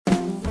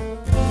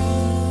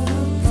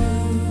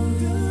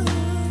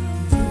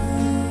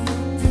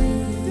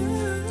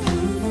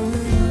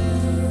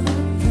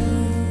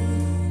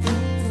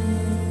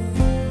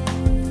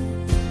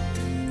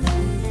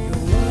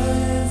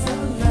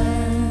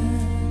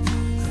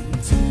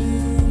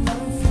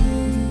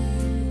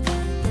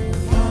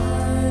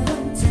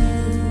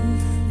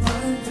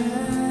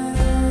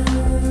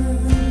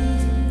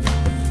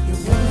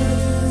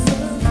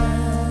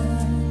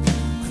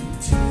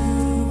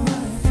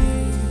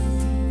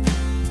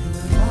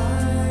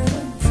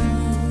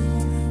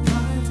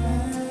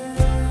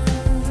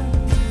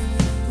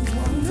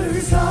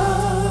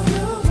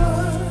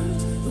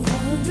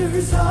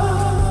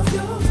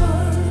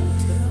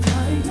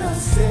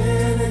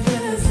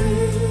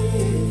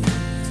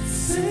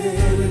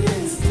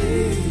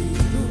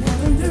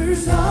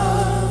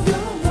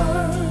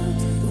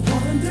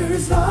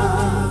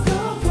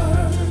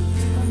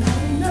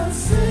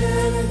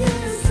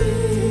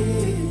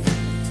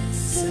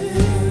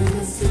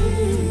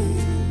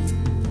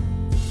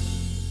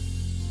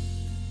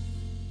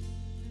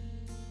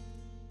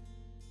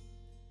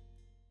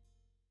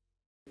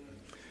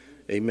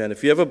Amen.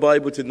 If you have a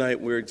Bible tonight,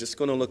 we're just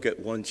going to look at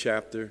one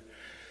chapter.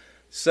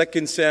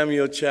 2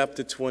 Samuel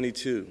chapter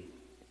 22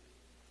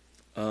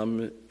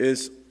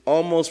 is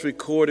almost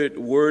recorded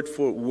word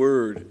for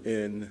word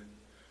in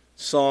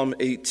Psalm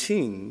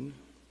 18.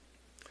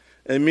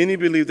 And many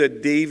believe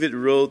that David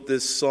wrote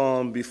this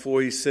psalm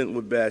before he sinned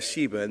with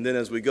Bathsheba. And then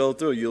as we go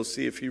through, you'll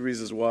see a few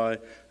reasons why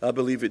I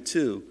believe it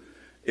too.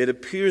 It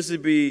appears to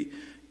be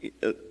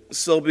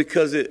so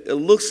because it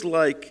looks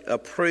like a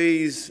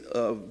praise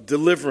of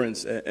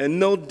deliverance, and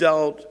no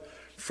doubt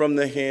from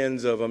the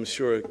hands of, I'm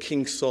sure,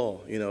 King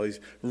Saul. You know, he's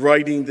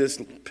writing this,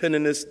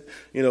 penning this,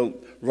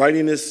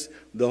 writing this.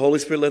 The Holy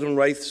Spirit let him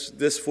write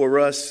this for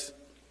us,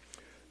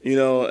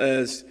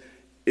 as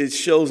it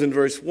shows in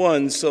verse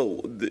 1.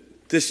 So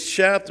this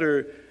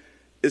chapter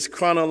is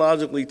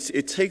chronologically,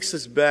 it takes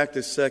us back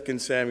to 2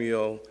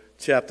 Samuel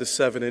chapter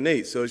 7 and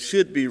 8. So it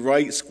should be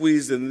right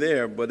squeezed in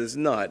there, but it's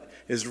not.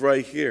 It's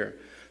right here.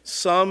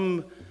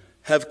 Some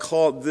have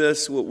called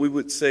this what we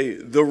would say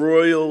the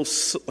royal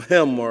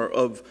hymn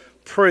of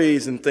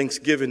praise and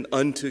thanksgiving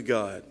unto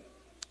God.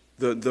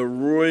 The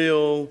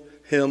royal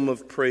hymn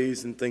of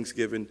praise and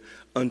thanksgiving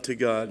unto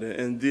God.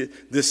 And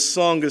this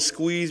song is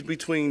squeezed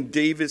between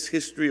David's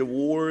history of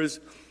wars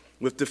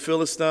with the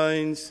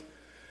Philistines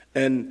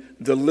and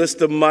the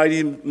list of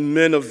mighty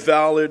men of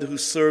valor who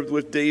served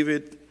with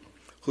David,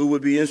 who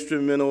would be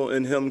instrumental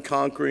in him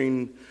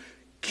conquering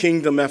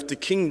kingdom after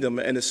kingdom,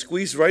 and it's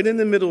squeezed right in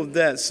the middle of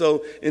that.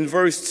 So in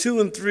verse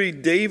 2 and 3,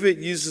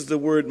 David uses the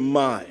word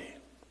my,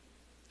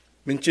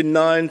 mentioned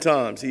 9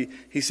 times.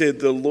 He said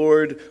the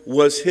Lord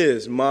was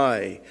his,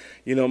 my.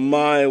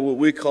 My, what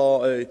we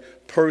call a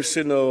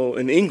personal,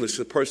 in English,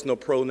 a personal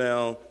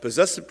pronoun,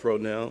 possessive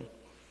pronoun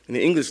in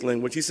the English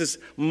language. He says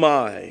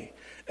my.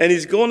 And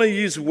he's going to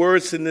use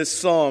words in this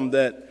psalm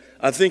that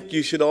I think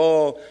you should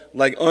all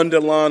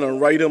underline or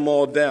write them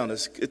all down.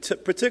 It's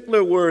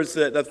particular words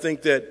that I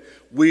think that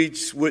we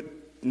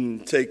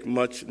wouldn't take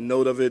much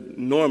note of it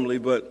normally,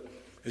 but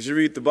as you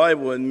read the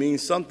Bible, it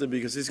means something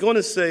because he's going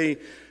to say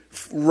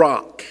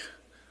rock.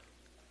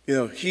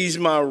 He's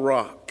my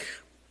rock.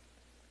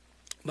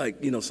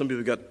 Some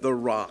people got the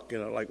rock.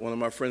 Like one of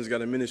my friends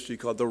got a ministry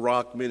called the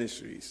Rock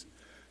Ministries.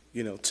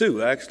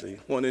 2 actually,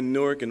 one in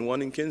Newark and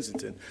one in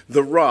Kensington.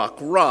 The rock.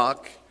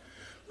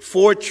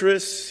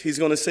 Fortress, he's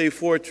going to say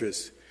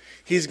fortress.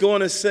 He's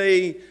going to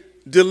say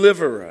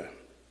deliverer.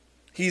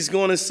 He's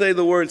going to say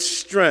the word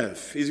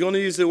strength. He's going to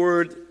use the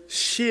word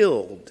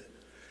shield.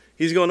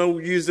 He's going to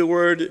use the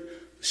word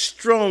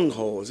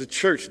stronghold. There's a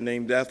church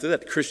named after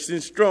that,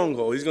 Christian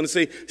Stronghold. He's going to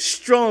say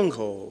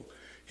stronghold.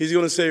 He's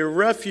going to say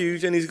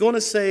refuge, and he's going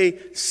to say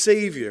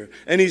savior.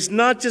 And he's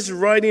not just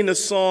writing a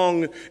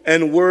song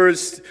and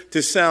words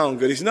to sound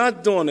good. He's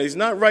not doing it. He's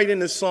not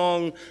writing a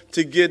song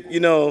to get,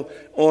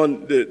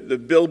 on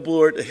the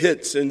Billboard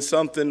hits and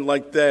something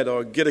like that,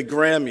 or get a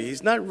Grammy.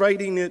 He's not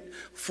writing it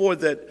for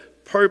that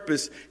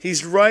purpose.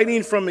 He's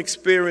writing from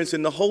experience,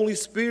 and the Holy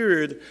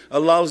Spirit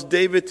allows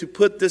David to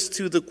put this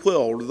to the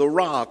quill, the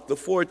rock, the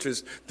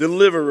fortress,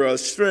 deliverer,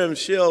 strength,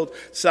 shield,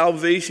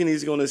 salvation,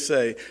 he's going to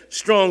say,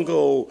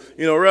 stronghold,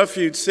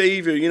 refuge,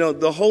 savior.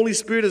 The Holy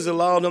Spirit has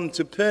allowed him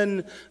to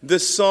pen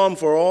this psalm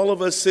for all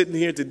of us sitting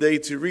here today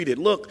to read it.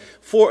 Look,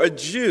 for a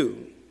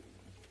Jew,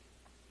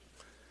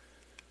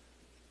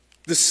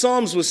 the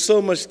Psalms was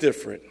so much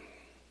different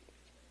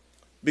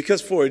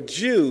because for a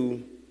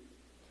Jew,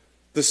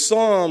 the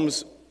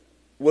Psalms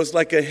was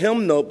like a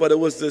hymn note, but it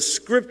was the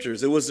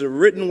scriptures. It was the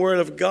written word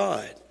of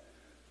God.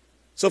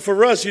 So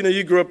for us,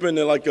 you grew up in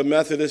a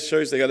Methodist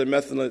church. They got a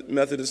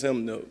Methodist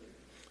hymn note.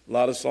 A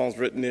lot of songs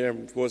written there,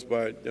 of course,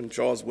 by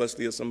Charles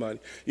Wesley or somebody.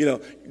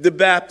 The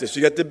Baptist,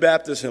 you got the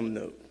Baptist hymn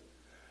note.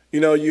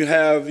 You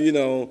have,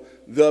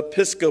 the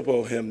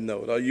Episcopal hymn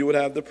note, or you would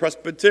have the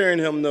Presbyterian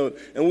hymn note,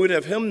 and we would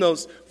have hymn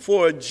notes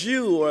for a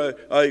Jew or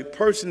a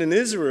person in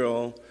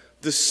Israel.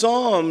 The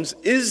Psalms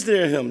is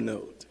their hymn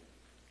note.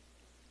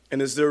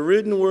 And it's the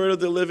written word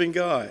of the living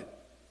God.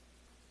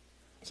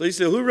 So you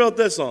say, who wrote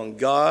that song?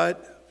 God.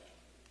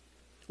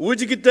 Where'd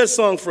you get that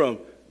song from?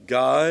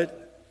 God.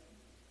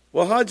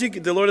 Well, how'd you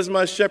get the Lord is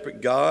my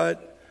shepherd? God.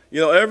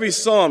 Every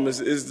psalm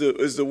is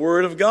the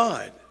word of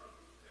God.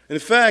 In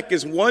fact,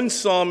 there's one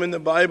psalm in the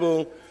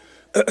Bible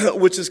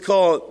which is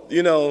called,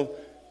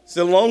 it's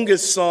the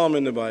longest psalm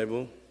in the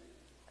Bible.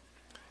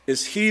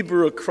 It's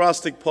Hebrew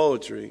acrostic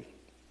poetry.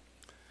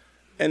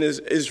 And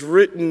is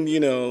written,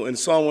 in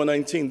Psalm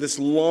 119, this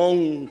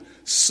long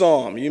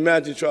psalm. You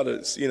imagine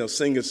trying to,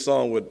 sing a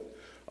song with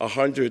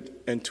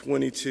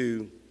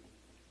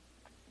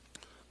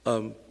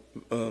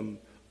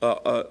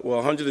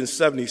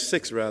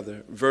 176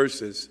 rather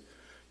verses.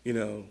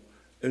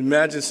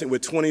 Imagine singing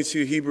with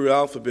 22 Hebrew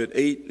alphabet,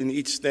 8 in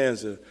each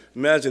stanza.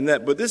 Imagine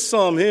that. But this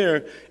psalm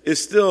here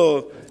is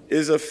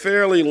a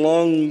fairly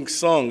long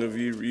song. If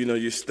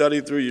you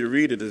study through, you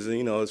read it,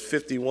 it's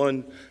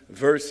 51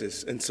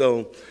 verses. And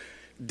so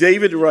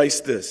David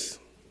writes this.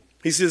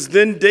 He says,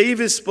 then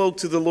David spoke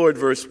to the Lord,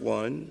 verse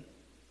 1.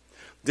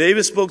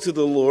 David spoke to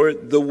the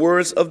Lord the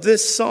words of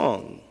this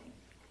song.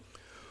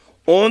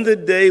 On the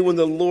day when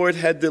the Lord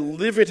had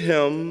delivered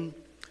him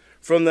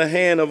from the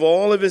hand of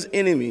all of his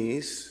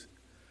enemies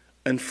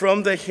and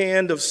from the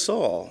hand of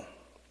Saul.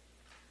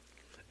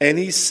 And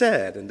he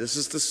said, and this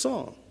is the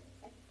song,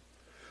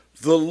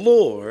 the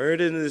Lord,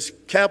 and this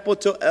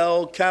capital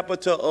L,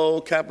 capital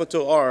O,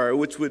 capital R,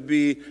 which would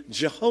be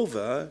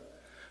Jehovah.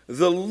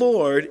 The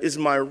Lord is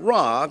my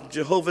rock.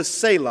 Jehovah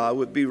Selah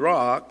would be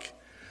rock,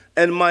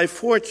 and my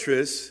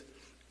fortress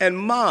and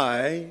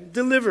my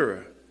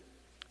deliverer.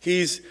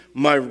 He's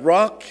my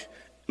rock,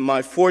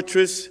 my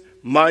fortress,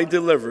 my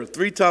deliverer.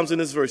 3 times in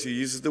this verse he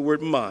uses the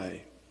word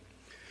my.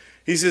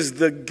 He says,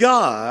 the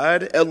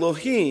God,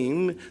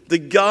 Elohim, the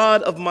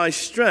God of my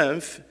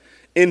strength,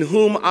 in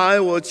whom I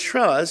will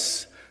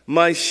trust,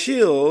 my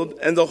shield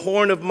and the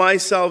horn of my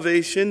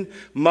salvation,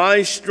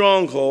 my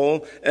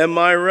stronghold and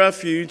my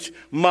refuge,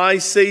 my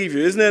Savior.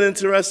 Isn't that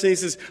interesting? He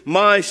says,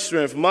 my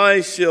strength,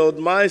 my shield,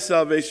 my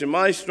salvation,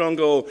 my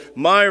stronghold,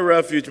 my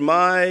refuge,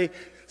 my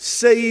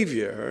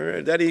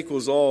Savior. That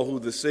equals all who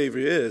the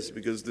Savior is,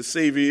 because the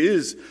Savior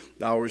is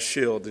our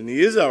shield and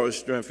he is our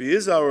strength. He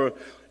is our,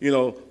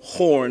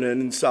 horn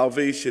and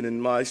salvation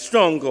and my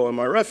stronghold and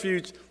my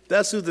refuge.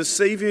 That's who the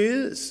Savior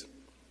is.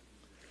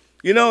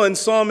 In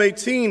Psalm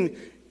 18,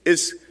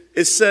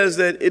 it says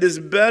that it is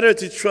better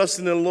to trust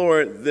in the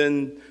Lord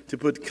than to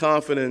put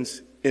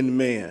confidence in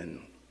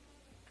man.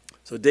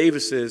 So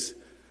David says,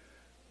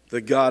 the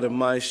God of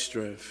my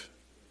strength.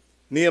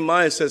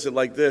 Nehemiah says it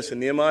like this. In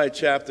Nehemiah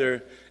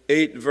chapter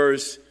 8,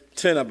 verse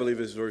 10, I believe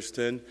it's verse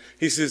 10.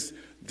 He says,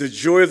 the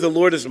joy of the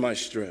Lord is my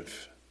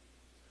strength.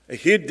 And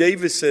here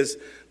David says,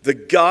 the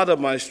God of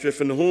my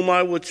strength, in whom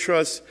I will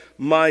trust,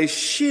 my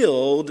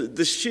shield,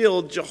 the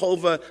shield,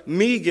 Jehovah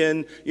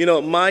Megan,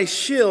 my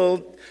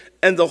shield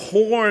and the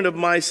horn of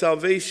my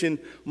salvation,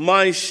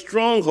 my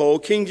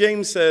stronghold. King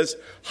James says,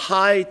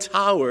 high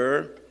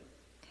tower,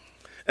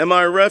 and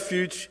my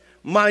refuge,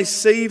 my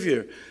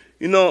Savior.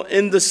 In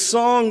the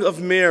Song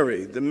of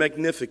Mary, the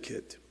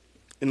Magnificat,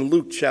 in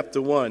Luke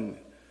chapter 1,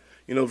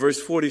 verse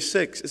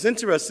 46, it's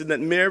interesting that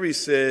Mary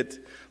said,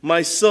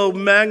 my soul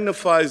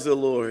magnifies the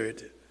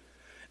Lord,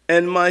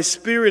 and my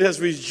spirit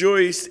has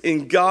rejoiced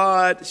in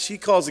God. She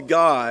calls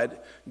God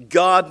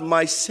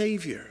my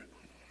Savior.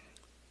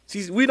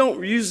 See, we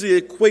don't usually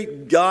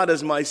equate God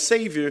as my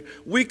Savior.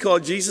 We call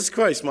Jesus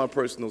Christ my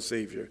personal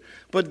Savior.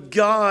 But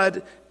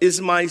God is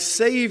my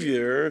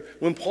Savior.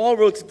 When Paul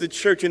wrote to the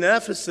church in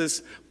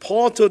Ephesus,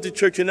 Paul told the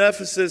church in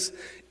Ephesus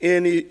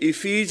in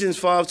Ephesians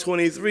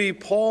 5:23,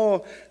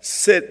 Paul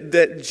said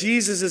that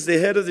Jesus is the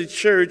head of the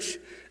church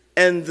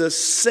and the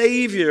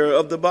Savior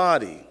of the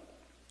body.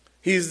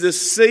 He's the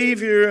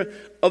Savior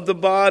of the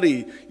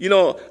body.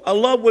 I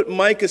love what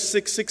Micah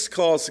 6:6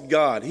 calls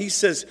God. He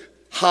says,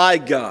 high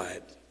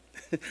God.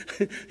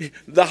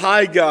 The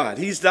high God.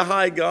 He's the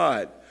high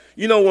God.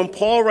 When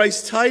Paul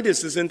writes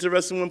Titus, it's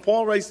interesting. When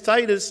Paul writes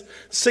Titus,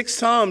 6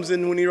 times,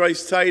 and when he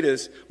writes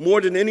Titus,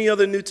 more than any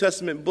other New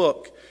Testament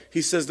book,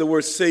 he says the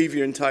word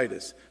Savior in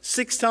Titus.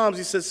 6 times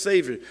he says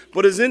Savior.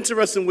 But it's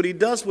interesting what he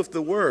does with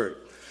the word.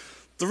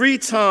 3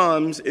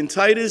 times in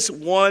Titus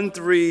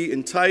 1:3,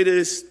 in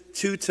Titus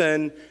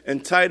 2:10,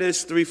 and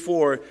Titus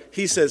 3:4,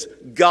 he says,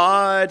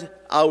 God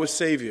our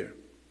Savior.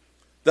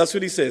 That's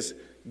what he says,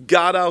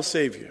 God our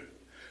Savior.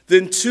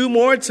 Then 2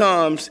 more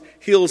times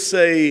he'll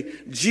say,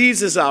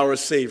 Jesus our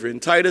Savior. In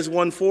Titus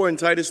 1:4 and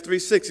Titus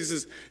 3:6, he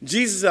says,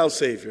 Jesus our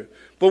Savior.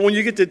 But when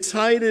you get to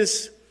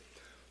Titus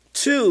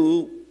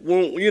 2,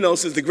 it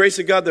says, the grace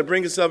of God that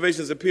brings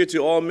salvation has appeared to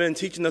all men,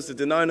 teaching us to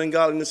deny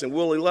ungodliness and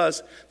worldly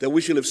lust, that we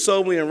should live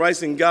soberly and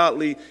righteously and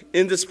godly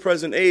in this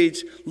present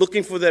age,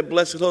 looking for that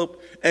blessed hope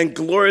and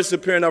glorious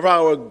appearing of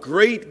our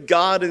great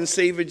God and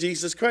Savior,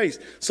 Jesus Christ.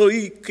 So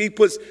he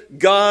puts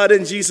God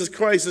and Jesus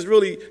Christ. It's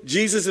really,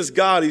 Jesus is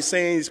God. He's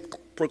saying, he's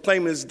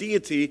proclaiming his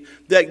deity,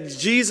 that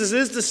Jesus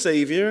is the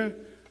Savior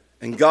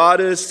and God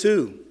is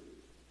too.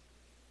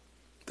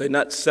 They're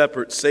not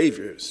separate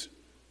Saviors.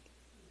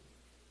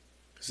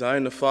 Because I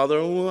and the Father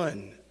are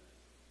one.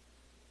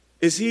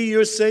 Is he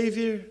your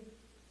Savior?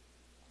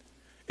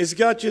 Is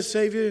God your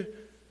Savior?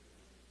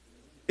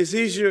 Is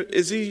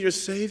he your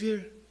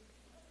Savior?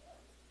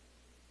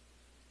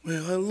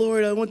 Well,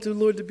 Lord, I want the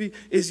Lord to be,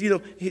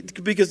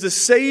 because the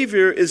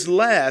Savior is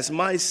last.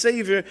 My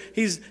Savior,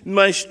 he's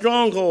my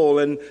stronghold,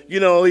 and,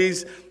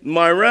 he's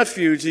my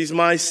refuge. He's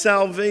my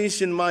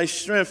salvation, my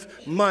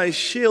strength, my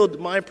shield,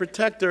 my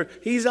protector.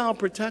 He's our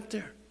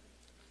protector.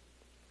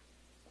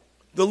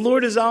 The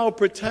Lord is our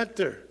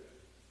protector.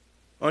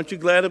 Aren't you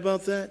glad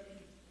about that?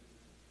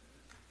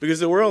 Because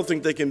the world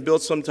thinks they can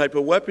build some type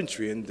of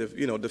weaponry and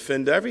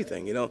defend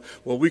everything.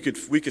 Well, we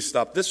could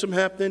stop this from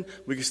happening.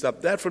 We could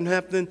stop that from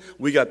happening.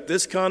 We got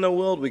this kind of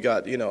world. We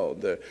got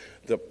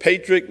the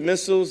Patriot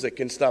missiles that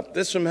can stop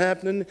this from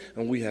happening,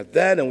 and we have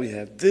that, and we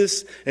have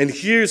this. And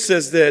here it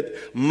says that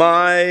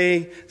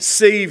my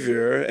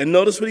Savior, and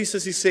notice what he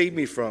says he saved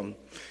me from.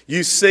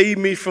 You saved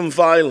me from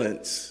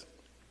violence.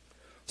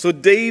 So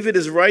David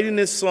is writing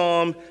this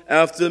psalm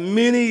after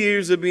many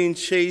years of being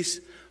chased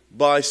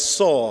by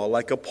Saul,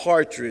 like a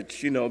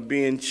partridge,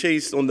 being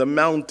chased on the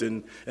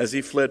mountain as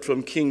he fled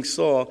from King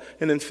Saul.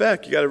 And in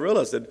fact, you got to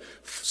realize that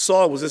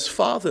Saul was his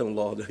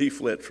father-in-law that he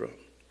fled from.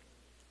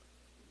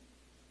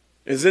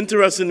 It's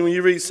interesting when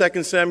you read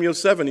 2 Samuel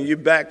 7 and you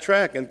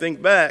backtrack and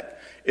think back.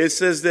 It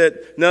says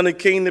that now it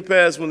came to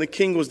pass when the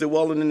king was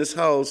dwelling in his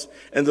house,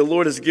 and the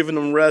Lord has given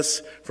him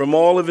rest from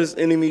all of his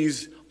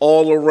enemies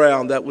all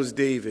around. That was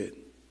David.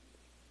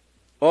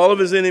 All of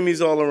his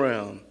enemies all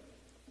around.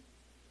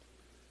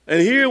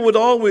 And here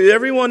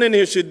everyone in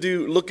here should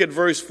look at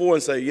verse 4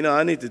 and say,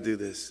 I need to do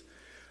this.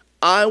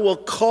 I will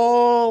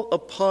call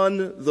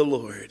upon the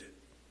Lord,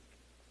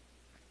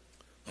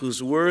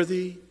 who's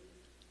worthy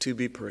to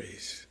be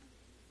praised.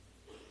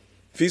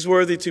 If he's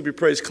worthy to be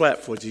praised, clap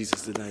for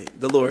Jesus tonight,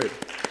 the Lord.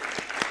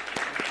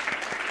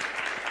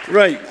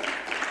 Right.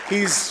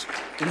 He's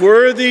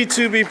worthy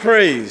to be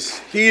praised.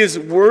 He is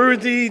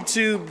worthy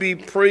to be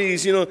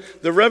praised.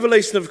 The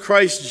revelation of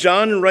Christ,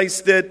 John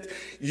writes that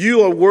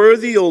you are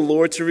worthy, O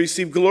Lord, to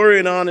receive glory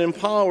and honor and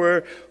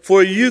power,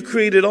 for you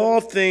created all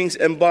things,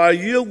 and by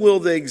your will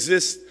they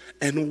exist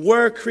and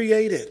were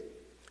created.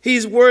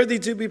 He's worthy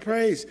to be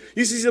praised.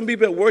 You see some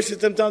people at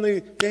worship sometimes, they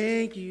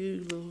thank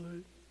you,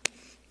 Lord.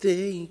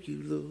 Thank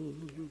you,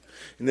 Lord.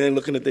 And then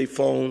looking at their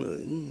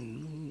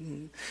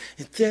phone,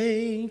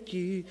 thank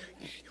you.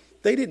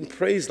 They didn't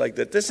praise like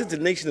that. This is the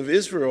nation of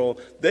Israel.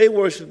 They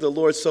worshiped the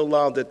Lord so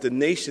loud that the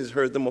nations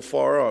heard them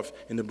afar off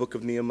in the book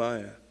of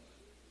Nehemiah.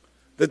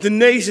 That the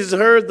nations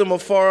heard them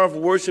afar off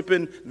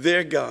worshiping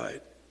their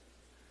God.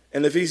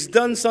 And if he's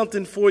done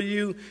something for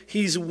you,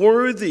 he's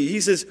worthy.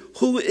 He says,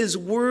 who is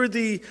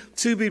worthy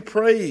to be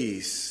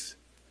praised?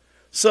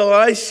 So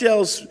I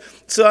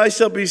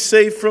shall be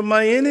saved from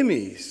my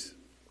enemies.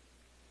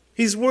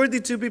 He's worthy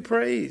to be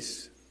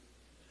praised.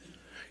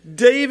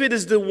 David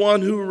is the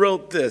one who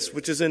wrote this,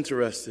 which is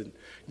interesting.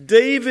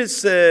 David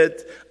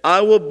said,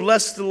 I will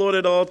bless the Lord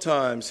at all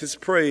times. His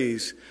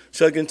praise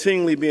shall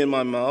continually be in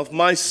my mouth.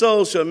 My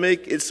soul shall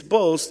make its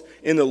boast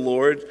in the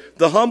Lord.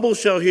 The humble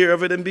shall hear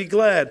of it and be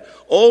glad.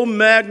 Oh,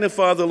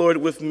 magnify the Lord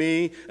with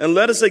me, and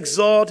let us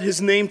exalt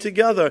his name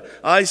together.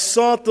 I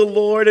sought the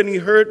Lord, and he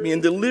heard me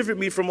and delivered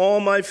me from all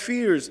my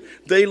fears.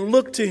 They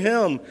looked to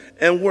him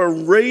and were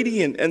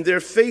radiant, and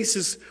their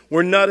faces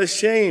were not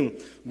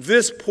ashamed.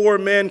 This poor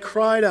man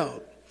cried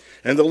out,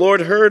 and the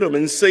Lord heard him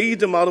and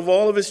saved him out of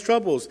all of his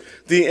troubles.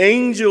 The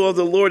angel of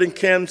the Lord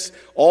encamps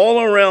all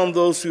around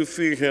those who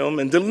fear him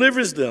and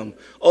delivers them.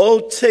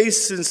 Oh,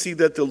 taste and see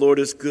that the Lord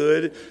is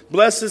good.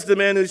 Blessed is the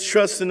man who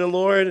trusts in the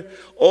Lord.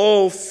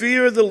 Oh,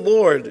 fear the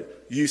Lord,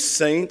 you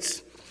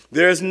saints.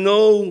 There's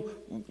no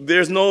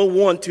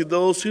want to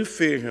those who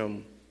fear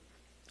him.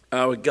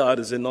 Our God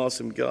is an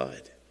awesome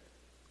God.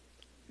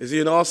 Is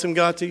he an awesome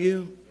God to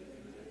you?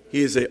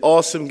 He is an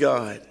awesome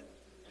God.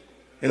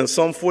 And in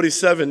Psalm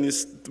 47,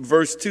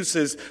 verse 2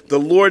 says, the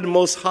Lord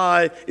Most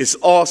High is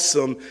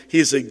awesome. He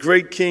is a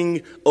great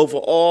king over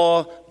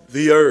all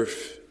the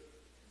earth.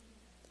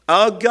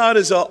 Our God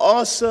is an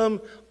awesome,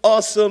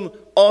 awesome,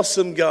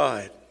 awesome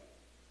God.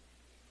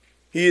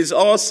 He is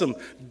awesome.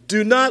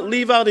 Do not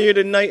leave out here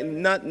tonight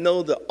and not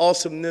know the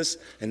awesomeness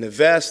and the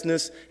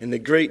vastness and the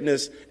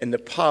greatness and the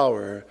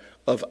power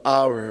of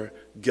our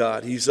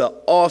God. He's an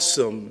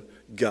awesome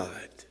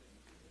God.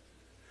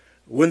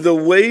 When the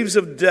waves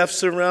of death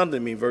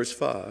surrounded me, verse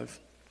 5,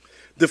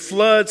 the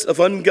floods of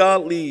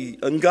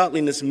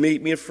ungodliness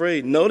made me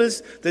afraid.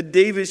 Notice that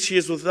David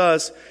shares with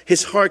us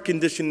his heart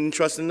condition and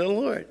trust in the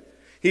Lord.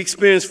 He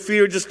experienced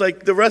fear just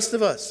like the rest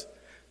of us.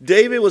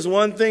 David was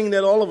one thing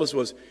that all of us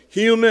was,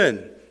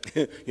 human.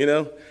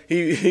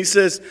 He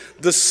says,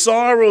 the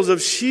sorrows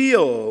of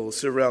Sheol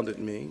surrounded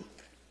me.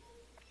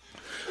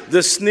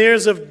 The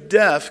snares of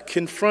death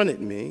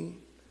confronted me.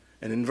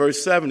 And in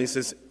verse 7, he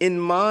says, in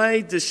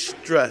my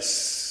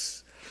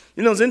distress.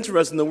 It's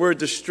interesting, the word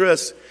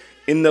distress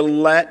in the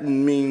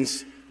Latin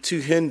means to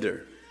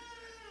hinder.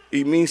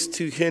 It means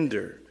to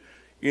hinder.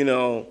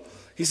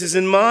 He says,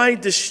 in my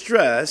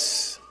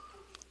distress,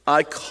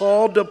 I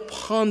called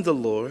upon the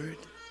Lord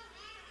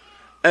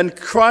and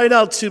cried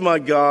out to my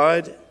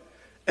God,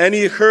 and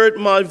he heard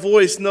my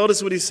voice.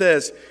 Notice what he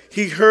says.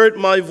 He heard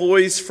my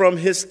voice from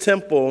his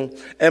temple,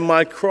 and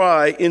my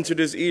cry entered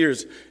his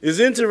ears. It's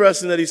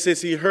interesting that he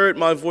says he heard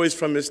my voice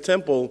from his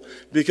temple,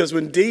 because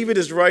when David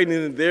is writing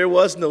it, there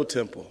was no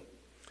temple.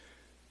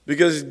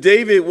 Because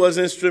David was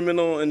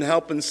instrumental in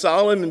helping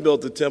Solomon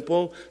build the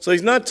temple. So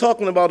he's not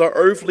talking about an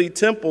earthly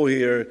temple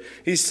here.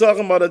 He's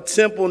talking about a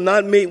temple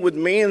not made with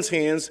man's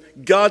hands,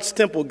 God's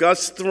temple,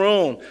 God's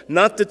throne,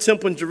 not the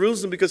temple in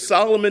Jerusalem, because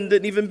Solomon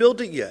didn't even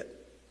build it yet.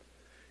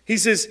 He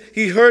says,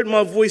 he heard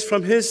my voice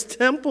from his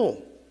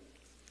temple,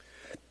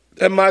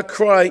 and my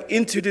cry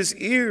entered his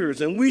ears.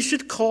 And we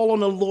should call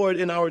on the Lord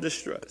in our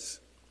distress.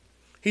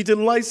 He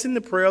delights in the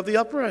prayer of the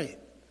upright.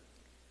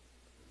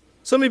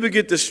 Some people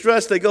get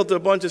distressed, they go through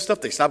a bunch of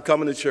stuff, they stop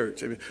coming to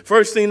church.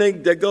 First thing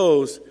that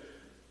goes,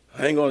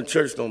 I ain't going to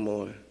church no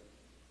more.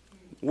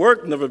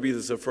 Work never be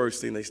the first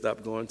thing they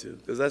stop going to,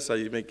 because that's how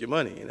you make your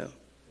money,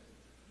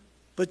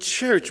 But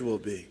church will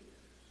be.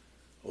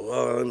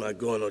 Well, I'm not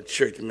going to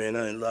church, man.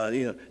 I ain't lying.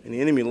 You know, and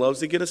the enemy loves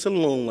to get us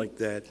alone like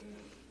that.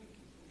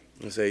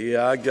 And say,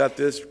 yeah, I got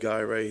this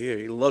guy right here.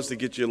 He loves to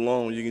get you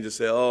alone. You can just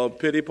say, oh,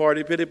 pity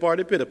party, pity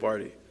party, pity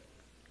party.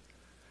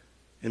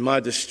 In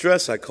my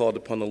distress, I called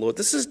upon the Lord.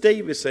 This is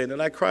David saying,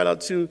 and I cried out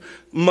to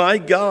my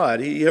God.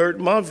 He heard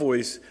my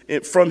voice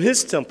from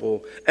his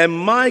temple, and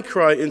my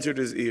cry entered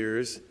his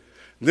ears.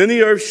 Then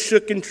the earth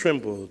shook and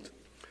trembled.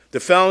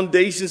 The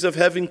foundations of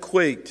heaven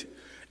quaked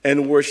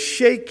and were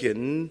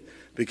shaken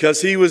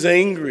because he was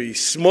angry.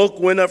 Smoke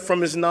went up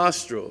from his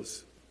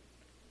nostrils,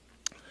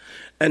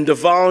 and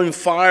devouring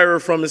fire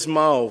from his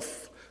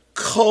mouth.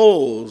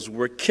 Coals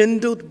were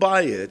kindled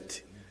by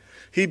it.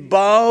 He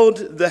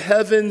bowed the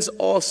heavens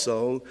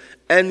also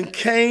and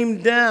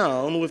came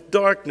down with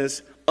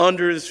darkness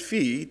under his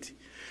feet.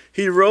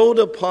 He rode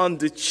upon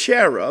the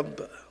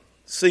cherub,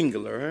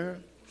 singular,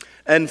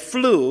 and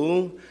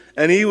flew,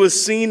 and he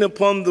was seen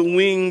upon the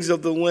wings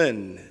of the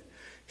wind.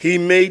 He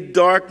made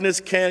darkness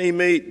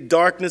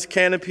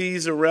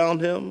canopies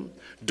around him,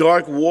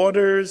 dark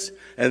waters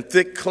and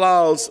thick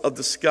clouds of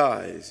the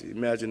skies.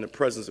 Imagine the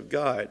presence of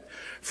God.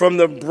 From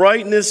the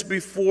brightness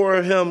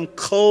before him,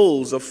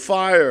 coals of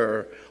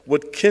fire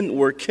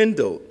were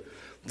kindled.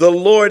 The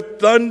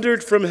Lord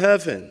thundered from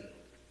heaven,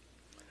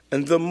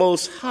 and the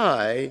Most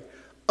High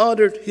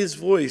uttered his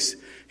voice.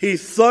 He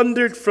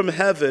thundered from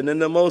heaven, and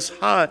the Most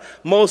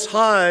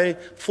High,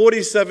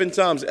 47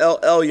 times. El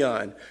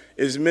Elyon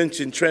is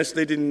mentioned,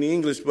 translated in the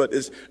English, but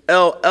it's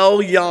El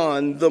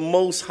Elyon, the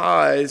Most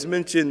High, is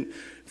mentioned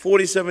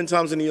 47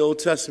 times in the Old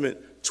Testament,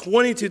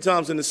 22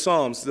 times in the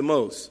Psalms, the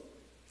most,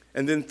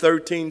 and then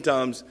 13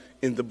 times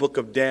in the book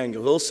of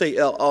Daniel. He'll say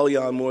El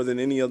Elyon more than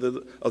any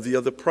other of the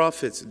other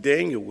prophets.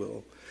 Daniel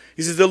will.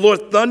 He says, the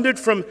Lord thundered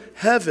from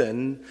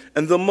heaven,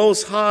 and the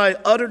Most High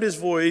uttered his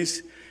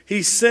voice.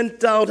 He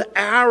sent out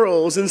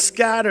arrows and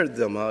scattered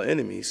them, our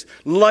enemies,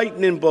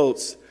 lightning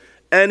bolts,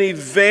 and he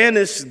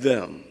vanished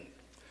them.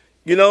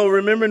 You know,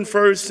 remember in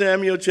 1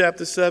 Samuel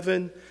chapter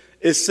 7,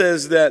 it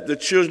says that the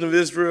children of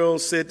Israel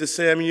said to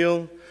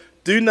Samuel,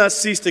 do not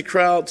cease to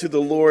cry out to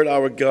the Lord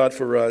our God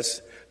for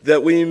us,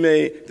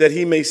 that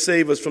he may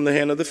save us from the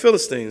hand of the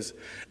Philistines.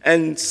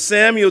 And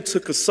Samuel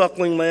took a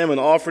suckling lamb and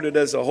offered it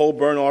as a whole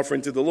burnt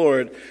offering to the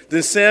Lord.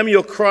 Then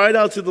Samuel cried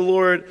out to the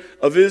Lord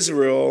of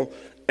Israel,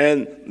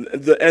 and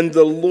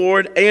the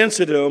Lord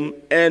answered him.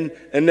 And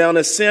now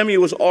as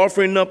Samuel was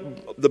offering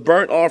up the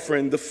burnt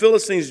offering, the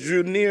Philistines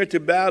drew near to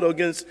battle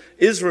against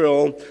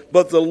Israel,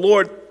 but the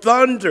Lord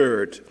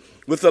thundered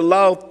with a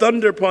loud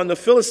thunder upon the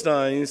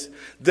Philistines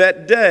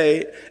that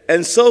day,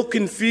 and so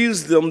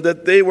confused them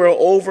that they were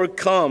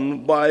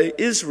overcome by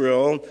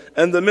Israel.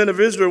 And the men of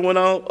Israel went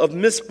out of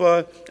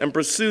Mizpah and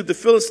pursued the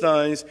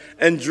Philistines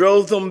and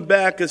drove them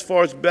back as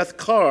far as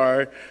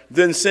Beth-kar.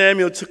 Then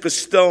Samuel took a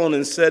stone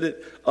and set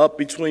it up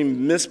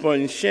between Mizpah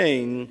and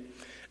Shen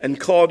and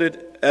called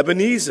it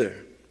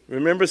Ebenezer.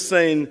 Remember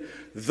saying,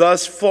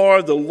 thus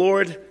far the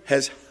Lord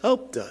has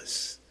helped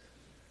us.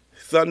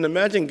 Thunder,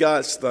 imagine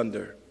God's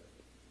thunder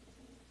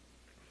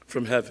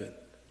from heaven.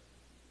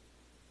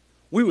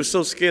 We were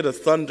so scared of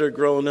thunder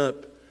growing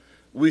up,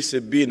 we used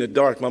to be in the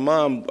dark. My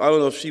mom, I don't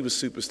know if she was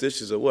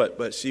superstitious or what,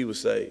 but she would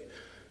say,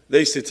 they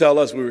used to tell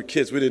us we were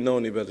kids, we didn't know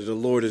any better, the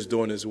Lord is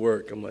doing his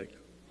work. I'm like,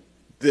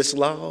 this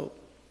loud?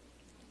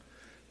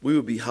 We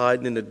would be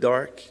hiding in the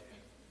dark.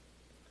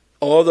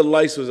 All the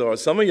lights was on.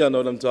 Some of y'all know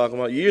what I'm talking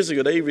about. Years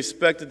ago, they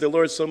respected the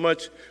Lord so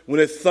much,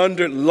 when it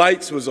thundered,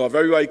 lights was off.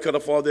 Everybody cut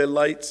off all their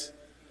lights.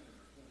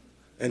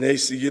 And they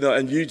see,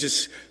 and you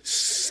just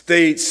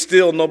stayed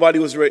still. Nobody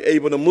was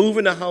able to move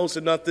in the house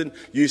or nothing.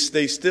 You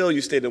stayed still.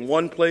 You stayed in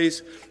one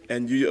place,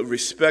 and you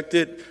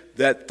respected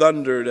that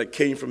thunder that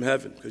came from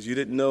heaven, because you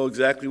didn't know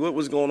exactly what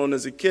was going on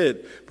as a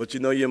kid. But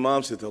your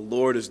mom said, the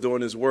Lord is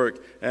doing his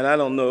work. And I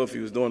don't know if he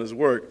was doing his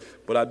work,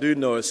 but I do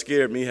know it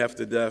scared me half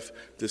to death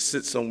to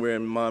sit somewhere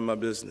and mind my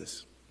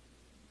business.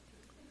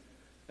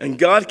 And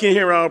God can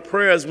hear our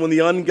prayers when the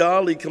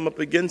ungodly come up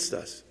against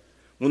us.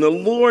 When the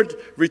Lord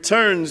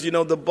returns,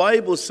 the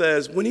Bible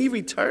says, when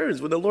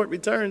the Lord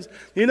returns,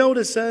 you know what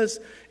it says?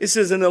 It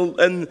says, and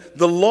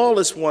the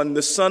lawless one,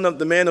 the son of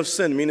the man of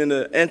sin, meaning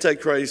the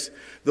Antichrist,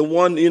 the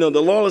one, the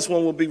lawless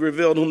one will be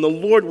revealed, whom the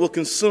Lord will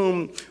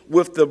consume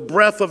with the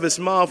breath of his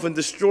mouth and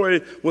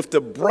destroy with the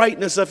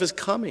brightness of his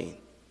coming.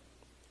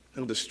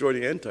 He'll destroy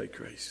the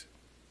Antichrist.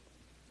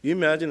 Can you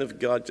imagine if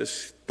God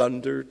just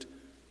thundered?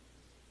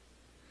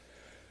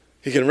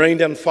 He can rain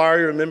down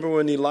fire. Remember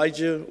when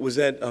Elijah was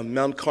at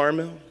Mount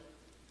Carmel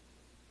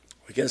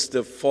against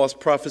the false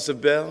prophets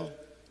of Baal?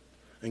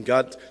 And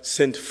God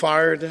sent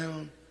fire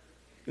down.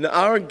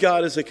 Our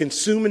God is a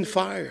consuming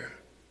fire.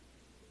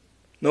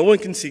 No one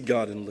can see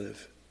God and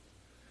live.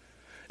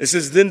 It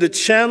says, then the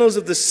channels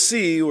of the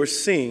sea were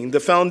seen. The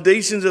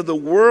foundations of the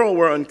world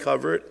were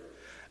uncovered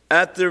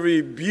at the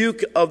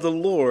rebuke of the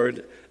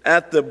Lord,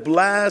 at the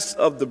blast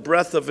of the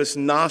breath of his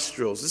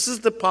nostrils. This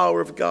is the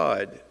power of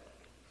God.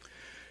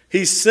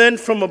 He sent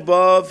from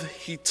above,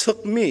 he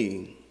took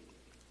me.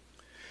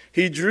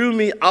 He drew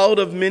me out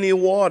of many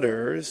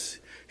waters.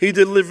 He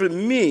delivered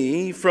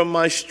me from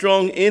my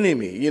strong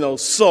enemy,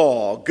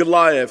 Saul,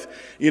 Goliath,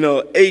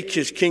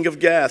 Achish, king of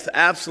Gath,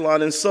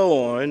 Absalom, and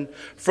so on,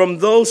 from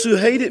those who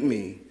hated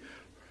me.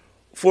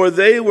 For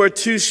they were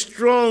too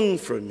strong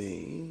for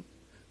me.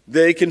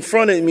 They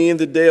confronted me in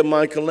the day of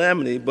my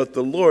calamity, but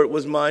the Lord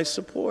was my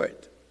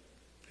support.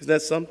 Isn't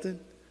that something?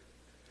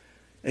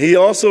 He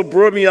also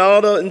brought me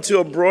out into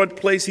a broad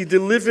place. He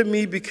delivered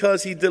me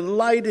because he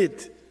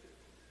delighted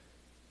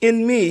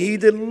in me. He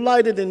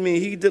delighted in me.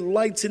 He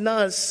delights in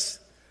us.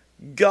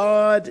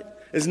 God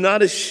is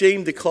not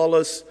ashamed to call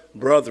us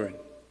brethren.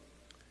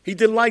 He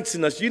delights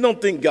in us. You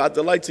don't think God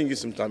delights in you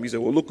sometimes. You say,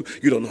 well, look,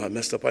 you don't know how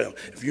messed up I am.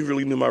 If you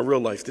really knew my real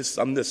life,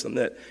 I'm this, I'm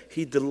that.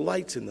 He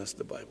delights in us,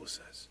 the Bible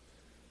says.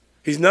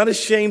 He's not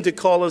ashamed to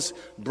call us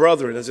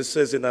brethren, as it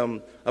says in,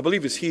 I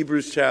believe it's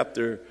Hebrews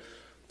chapter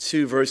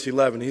 2, verse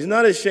 11. He's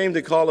not ashamed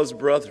to call us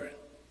brethren.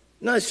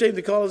 Not ashamed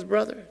to call us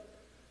brother.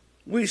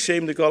 We're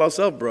ashamed to call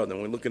ourselves brother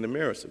when we look in the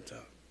mirror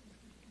sometimes.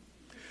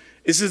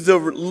 It says, the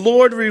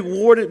Lord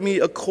rewarded me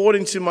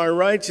according to my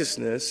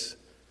righteousness,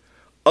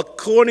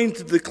 according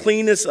to the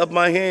cleanness of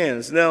my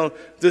hands. Now,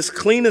 this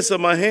cleanness of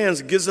my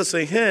hands gives us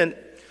a hint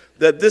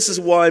that this is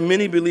why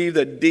many believe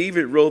that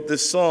David wrote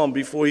this psalm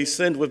before he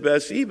sinned with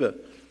Bathsheba.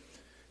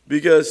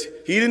 Because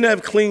he didn't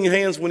have clean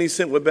hands when he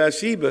sinned with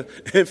Bathsheba.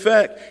 In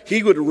fact,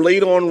 he would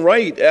later on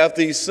write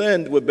after he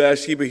sinned with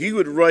Bathsheba, he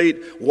would write,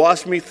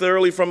 wash me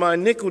thoroughly from my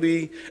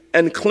iniquity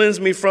and cleanse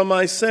me from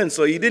my sin.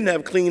 So he didn't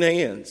have clean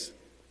hands.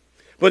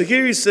 But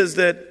here he says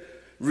that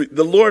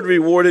the Lord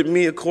rewarded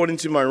me according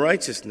to my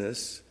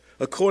righteousness,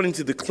 according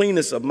to the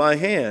cleanness of my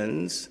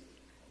hands.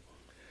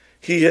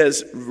 He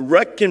has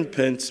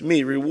recompensed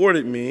me,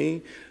 rewarded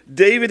me.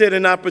 David had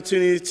an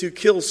opportunity to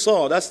kill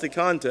Saul. That's the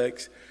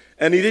context.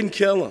 And he didn't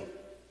kill him.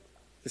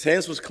 His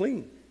hands was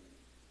clean.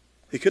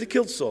 He could have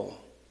killed Saul.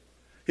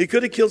 He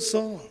could have killed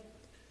Saul.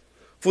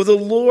 For the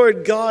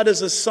Lord God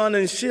is a sun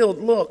and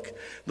shield. Look,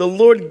 the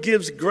Lord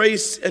gives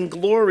grace and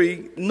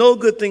glory. No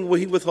good thing will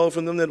he withhold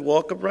from them that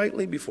walk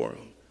uprightly before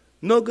him.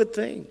 No good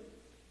thing.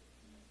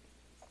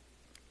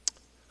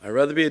 I'd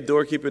rather be a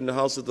doorkeeper in the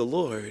house of the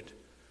Lord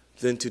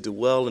than to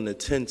dwell in the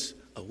tents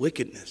of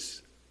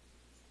wickedness.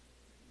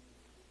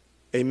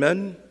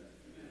 Amen?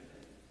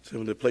 Some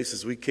of the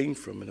places we came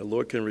from, and the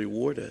Lord can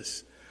reward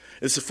us.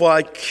 It's for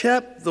I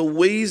kept the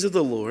ways of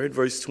the Lord,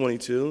 verse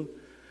 22,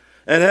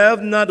 and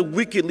have not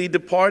wickedly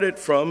departed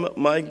from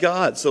my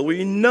God. So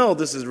we know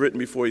this is written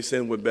before he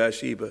sinned with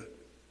Bathsheba.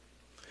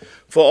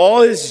 For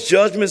all his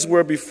judgments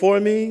were before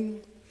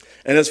me,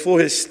 and as for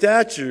his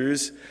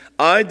statutes,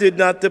 I did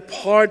not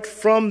depart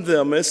from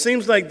them. And it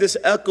seems like this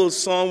echoes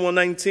Psalm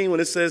 119 when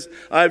it says,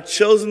 I have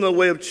chosen the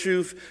way of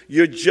truth.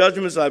 Your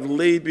judgments I've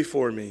laid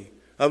before me.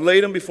 I've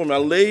laid them before me. I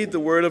laid the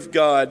word of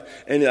God,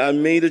 and I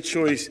made a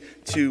choice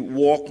to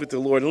walk with the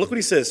Lord. And look what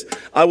he says.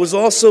 I was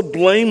also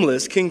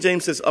blameless, King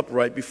James says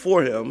upright,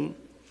 before him,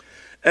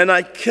 and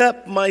I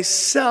kept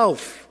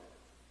myself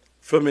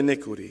from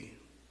iniquity.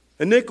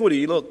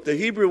 Iniquity, look, the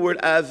Hebrew word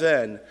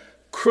aven,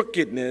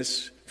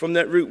 crookedness, from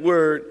that root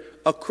word,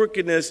 a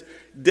crookedness.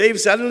 David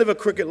said, I didn't live a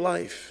crooked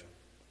life.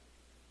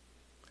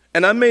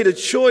 And I made a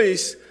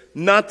choice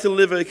not to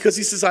live it, because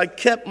he says, I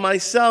kept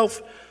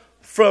myself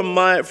from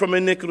my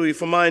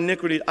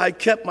iniquity. I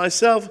kept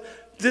myself.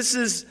 This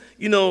is,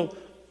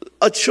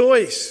 a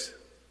choice.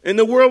 In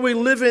the world we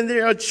live in,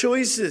 there are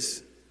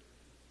choices.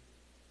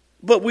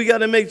 But we got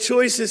to make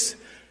choices.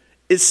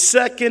 It's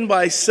second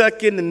by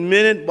second and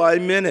minute by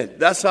minute.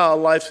 That's how our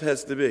life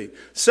has to be.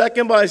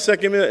 Second by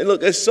second minute. And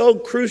look, it's so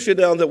crucial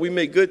now that we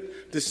make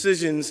good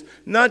decisions,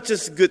 not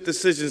just good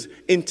decisions,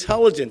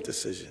 intelligent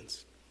decisions.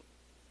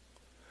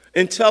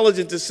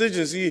 Intelligent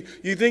decisions.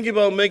 You think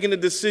about making a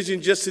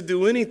decision just to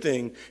do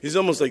anything. It's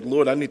almost like,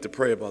 Lord, I need to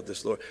pray about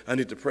this, Lord. I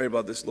need to pray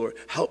about this, Lord.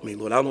 Help me,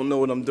 Lord. I don't know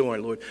what I'm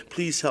doing, Lord.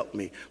 Please help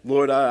me.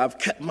 Lord, I've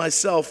kept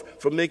myself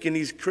from making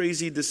these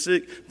crazy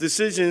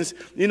decisions.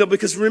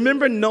 Because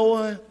remember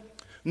Noah?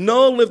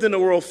 Noah lived in a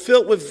world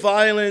filled with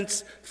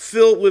violence,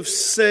 filled with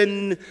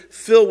sin,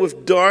 filled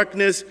with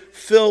darkness,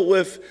 filled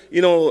with,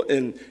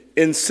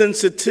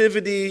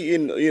 insensitivity,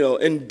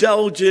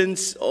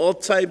 indulgence, all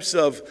types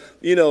of,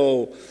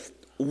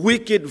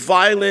 wicked,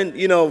 violent,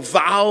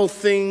 vile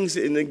things.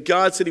 And then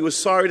God said he was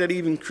sorry that he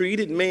even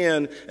created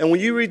man. And when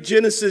you read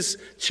Genesis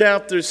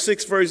chapter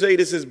 6, verse 8,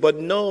 it says, but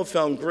Noah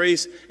found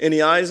grace in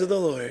the eyes of the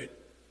Lord.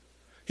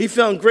 He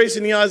found grace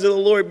in the eyes of the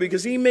Lord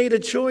because he made a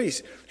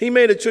choice. He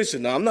made a choice. He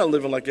said, no, I'm not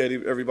living like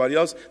everybody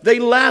else. They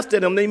laughed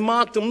at him. They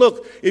mocked him.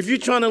 Look, if you're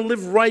trying to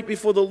live right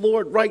before the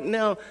Lord right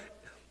now,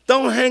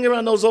 don't hang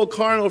around those old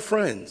carnal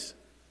friends.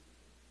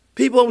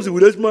 People always say,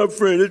 well, that's my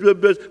friend. That's my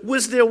best.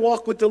 What's their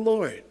walk with the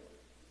Lord?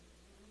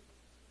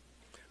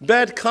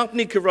 Bad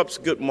company corrupts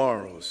good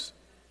morals.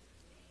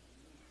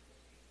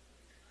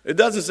 It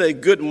doesn't say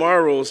good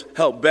morals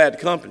help bad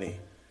company.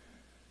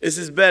 It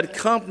says bad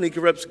company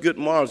corrupts good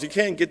morals. You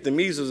can't get the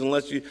measles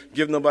unless you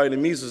give nobody the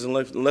measles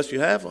unless you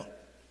have them.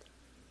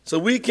 So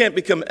we can't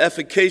become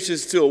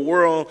efficacious to a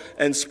world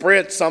and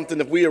spread something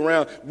if we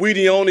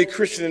the only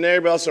Christian and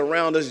everybody else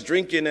around us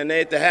drinking and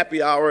they at the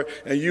happy hour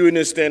and you in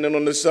there standing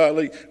on the side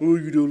like, oh,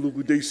 you don't look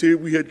what they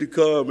said we had to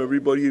come.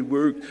 Everybody at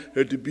work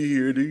had to be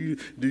here.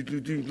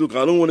 Look,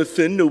 I don't want to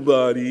offend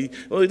nobody.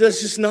 Well,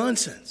 that's just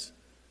nonsense.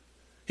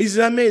 He says,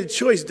 I made a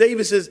choice.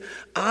 David says,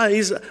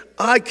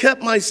 I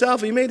kept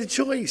myself. He made a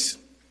choice.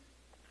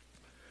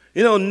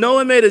 You know,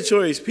 Noah made a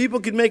choice. People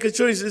could make a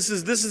choice. This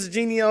is the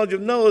genealogy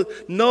of Noah.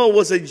 Noah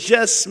was a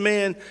just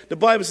man. The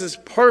Bible says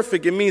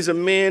perfect. It means a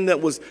man that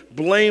was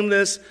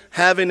blameless,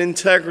 having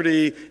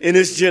integrity in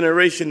his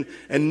generation.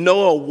 And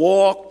Noah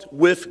walked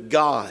with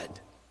God.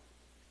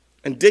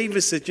 And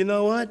David said, you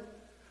know what?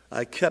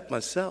 I kept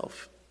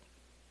myself.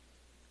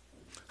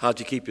 How'd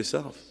you keep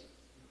yourself?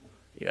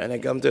 Yeah, and I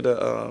come to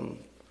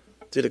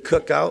the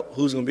cookout.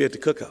 Who's going to be at the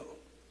cookout?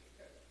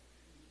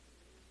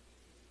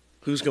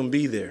 Who's going to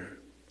be there?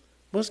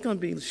 What's going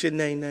to be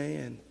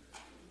Shanae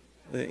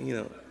and, you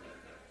know.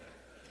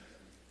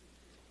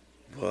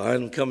 Well,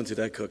 I'm coming to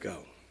that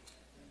cookout.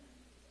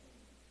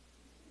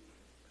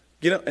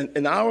 You know,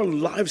 and our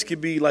lives could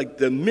be like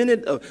the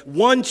minute of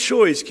one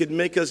choice could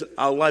make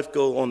our life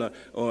go on a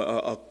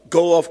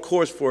go off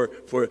course for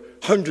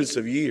hundreds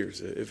of years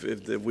if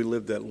we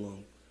live that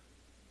long.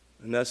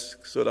 And that's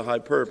sort of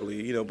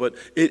hyperbole, you know, but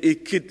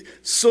it could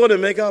sort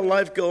of make our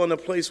life go in a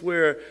place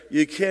where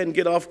you can't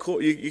get off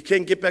course, you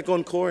can't get back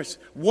on course.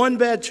 One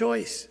bad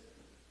choice.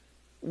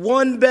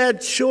 One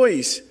bad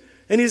choice.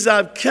 And he said,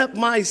 I've kept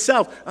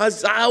myself.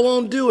 I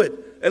won't do it.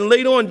 And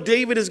later on,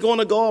 David is going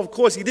to go off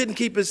course. He didn't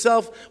keep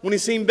himself when he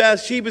seen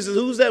Bathsheba. He says,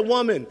 who's that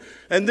woman?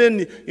 And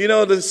then, you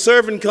know, the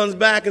servant comes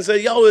back and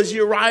says, yo, it's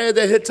Uriah,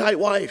 the Hittite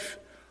wife.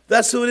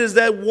 That's who it is,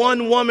 that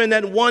one woman,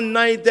 that one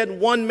night, that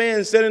one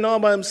man standing all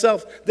by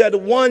himself. That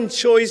one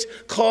choice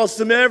cost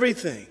him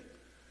everything.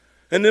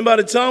 And then by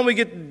the time we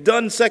get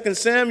done 2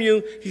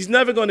 Samuel, he's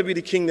never going to be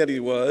the king that he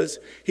was.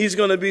 He's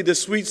going to be the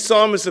sweet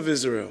psalmist of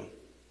Israel.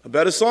 A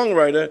better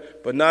songwriter,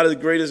 but not as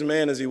great as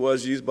man as he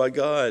was used by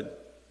God.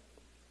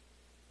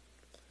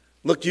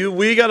 Look,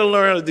 we got to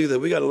learn how to do that.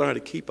 We got to learn how to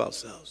keep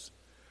ourselves.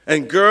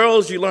 And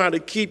girls, you learn how to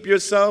keep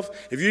yourself.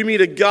 If you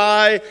meet a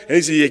guy and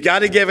he says, you got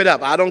to give it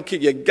up. I don't care.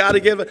 You got to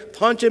give it.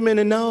 Punch him in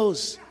the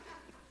nose.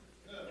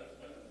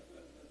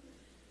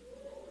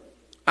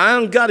 I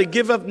don't got to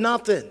give up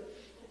nothing.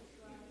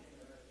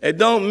 It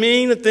don't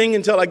mean a thing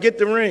until I get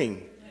the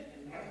ring.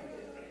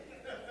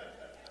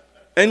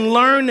 And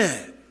learn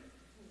that.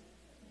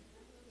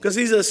 Because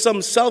he's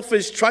some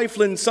selfish,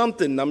 trifling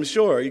something, I'm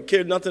sure. He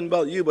cared nothing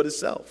about you but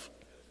himself.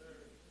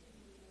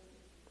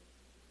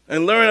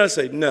 And learn how to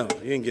say, no,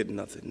 you ain't getting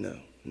nothing,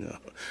 no.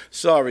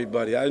 Sorry,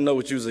 buddy, I didn't know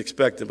what you was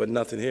expecting, but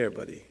nothing here,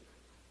 buddy.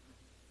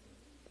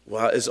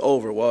 Well, it's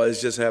over. Well, it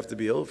just have to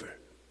be over.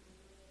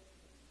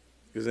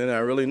 Because then I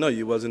really know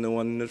you wasn't the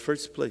one in the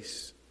first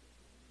place.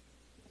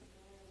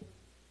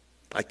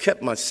 I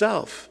kept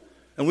myself.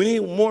 And we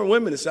need more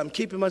women to say, I'm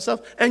keeping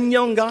myself. And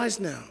young guys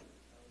now.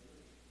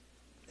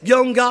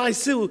 Young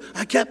guys, too.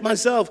 I kept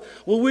myself.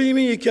 Well, what do you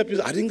mean you kept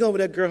yourself? I didn't go over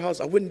that girl's house.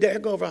 I wouldn't dare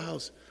go over her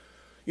house.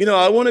 You know,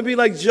 I want to be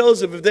like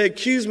Joseph. If they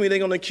accuse me, they're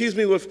going to accuse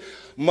me with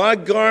my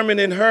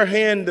garment in her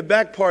hand, the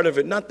back part of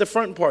it, not the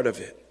front part of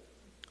it.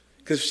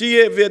 Because she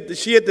had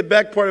the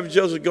back part of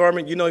Joseph's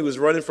garment, you know he was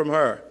running from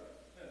her.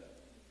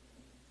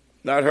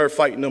 Not her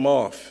fighting him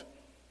off.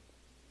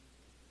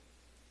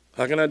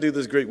 How can I do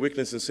this great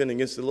wickedness and sin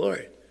against the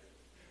Lord?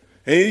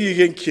 And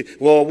you can,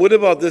 well, what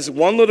about this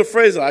one little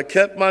phrase? I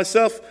kept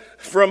myself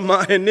from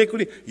my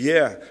iniquity.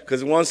 Yeah,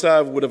 because once I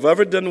would have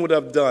ever done what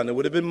I've done, it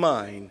would have been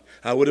mine.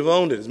 I would have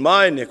owned it. It's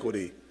my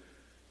iniquity.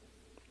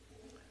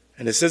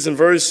 And it says in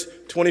verse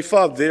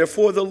 25,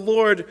 therefore the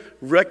Lord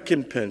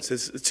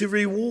recompenses, to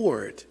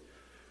reward.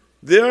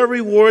 There are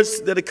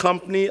rewards that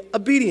accompany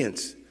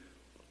obedience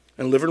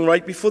and living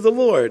right before the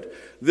Lord.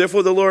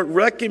 Therefore the Lord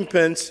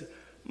recompense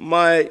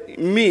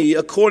me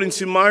according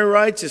to my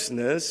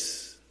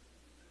righteousness,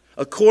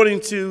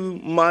 according to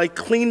my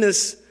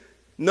cleanness.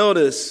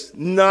 Notice,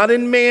 not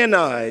in man's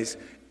eyes,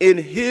 in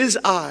his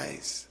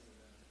eyes.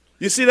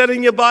 You see that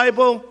in your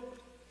Bible?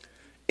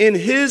 In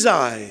his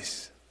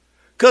eyes.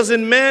 Because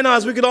in man's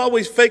eyes, we could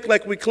always fake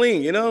like we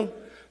clean, you know?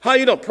 How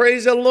you know?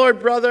 Praise the Lord,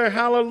 brother.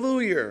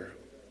 Hallelujah.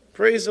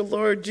 Praise the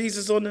Lord.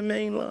 Jesus on the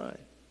main line.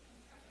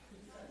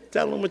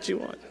 Tell him what you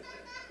want.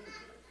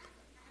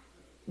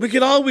 We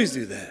could always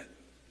do that.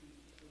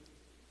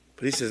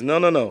 But he says,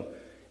 no.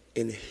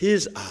 In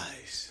his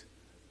eyes,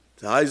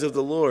 the eyes of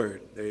the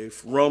Lord, they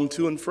roam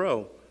to and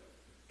fro.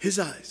 His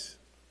eyes.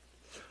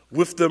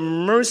 With the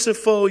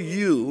merciful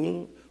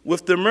you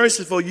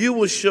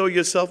will show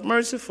yourself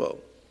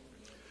merciful.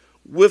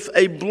 With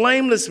a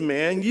blameless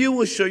man, you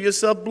will show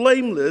yourself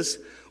blameless.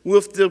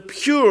 With the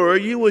pure,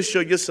 you will show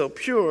yourself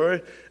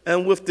pure.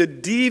 And with the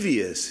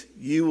devious,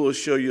 you will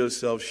show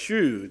yourself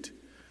shrewd.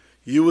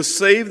 You will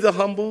save the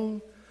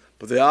humble,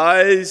 but the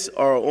eyes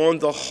are on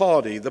the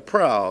haughty, the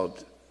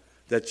proud,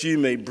 that you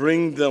may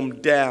bring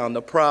them down.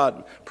 The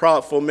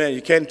proudful man,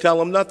 you can't tell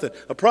them nothing.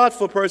 A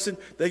proudful person,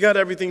 they got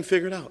everything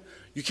figured out.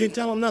 You can't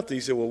tell him nothing.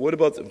 He said, well, what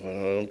about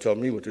don't tell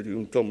me what to do.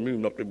 Don't tell me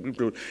nothing.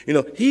 You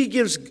know, he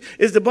gives,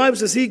 as the Bible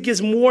says, he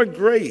gives more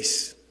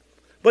grace.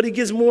 But he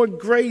gives more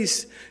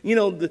grace. You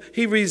know,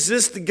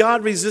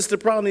 God resists the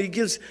proud. He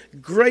gives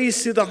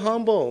grace to the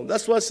humble.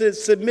 That's why I said,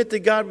 submit to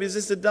God,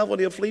 resist the devil,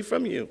 and he'll flee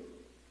from you.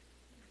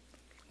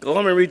 Go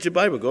home and read your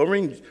Bible. Go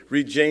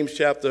read James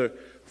chapter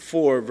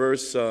 4,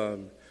 verse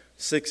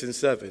 6 and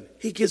 7.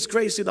 He gives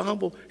grace to the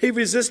humble. He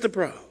resists the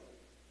proud.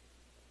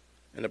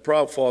 And the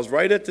proud falls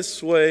right at the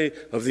sway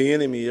of the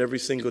enemy every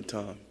single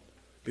time.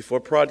 Before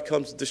pride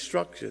comes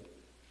destruction.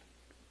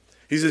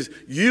 He says,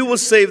 you will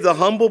save the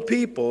humble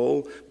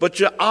people, but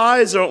your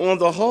eyes are on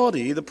the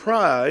haughty, the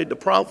pride, the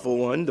proudful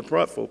one, the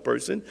proudful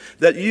person,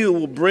 that you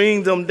will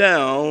bring them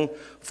down.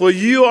 For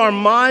you are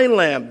my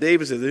lamp.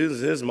 David says,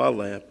 here's my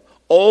lamp.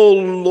 O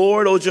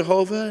Lord, O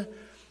Jehovah,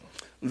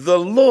 the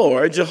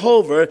Lord,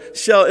 Jehovah,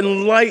 shall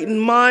enlighten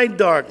my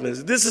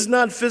darkness. This is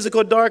not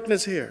physical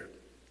darkness here.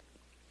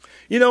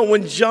 You know,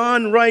 when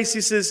John writes,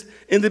 he says,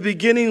 in the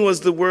beginning was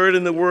the Word,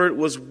 and the Word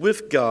was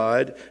with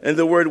God, and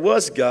the Word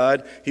was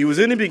God. He was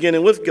in the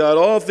beginning with God.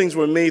 All things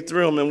were made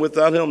through him, and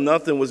without him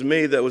nothing was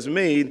made that was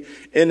made.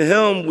 In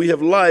him we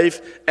have life,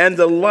 and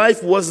the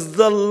life was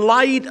the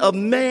light of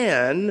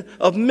men,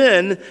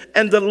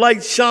 and the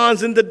light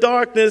shines in the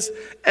darkness,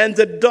 and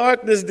the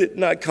darkness did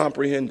not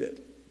comprehend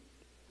it.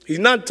 He's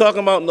not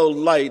talking about no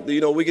light.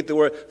 You know, we get the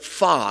word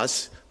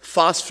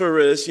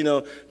phosphorus, you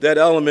know, that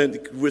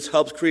element which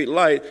helps create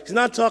light. He's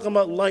not talking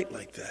about light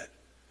like that.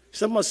 He's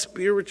talking about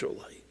spiritual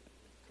light.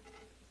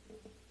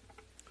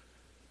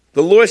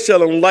 The Lord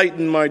shall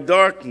enlighten my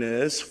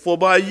darkness, for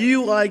by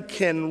you I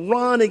can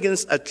run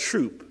against a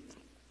troop.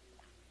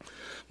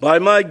 By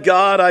my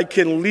God, I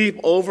can leap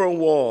over a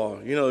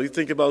wall. You know, you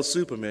think about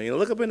Superman. You know,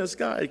 look up in the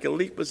sky. He can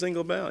leap a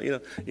single bound.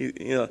 You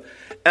know.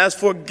 As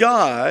for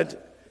God,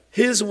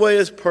 his way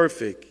is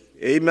perfect.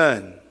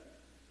 Amen.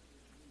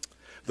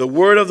 The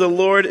word of the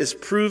Lord is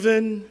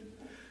proven.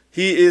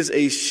 He is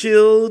a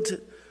shield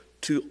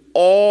to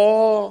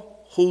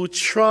all who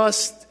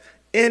trust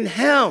in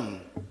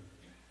him.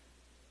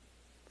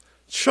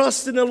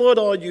 Trust in the Lord,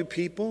 all you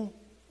people.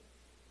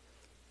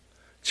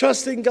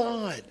 Trust in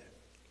God.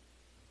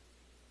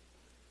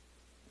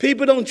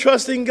 People don't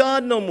trust in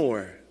God no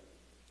more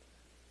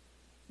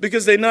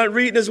because they're not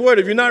reading his word.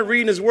 If you're not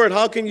reading his word,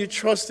 how can you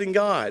trust in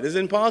God? It's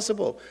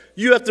impossible.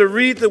 You have to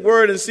read the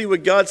word and see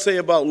what God say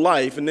about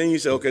life, and then you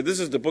say, okay, this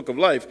is the book of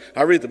life.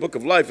 I read the book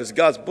of life. It's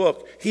God's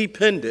book. He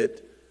penned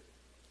it.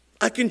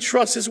 I can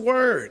trust his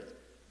word.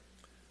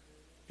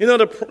 You know,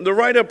 the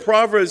writer of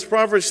Proverbs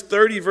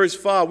 30, verse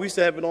 5, we used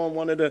to have it on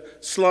one of the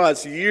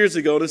slides years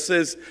ago that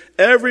says,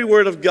 every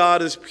word of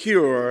God is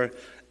pure.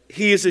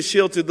 He is a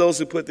shield to those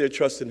who put their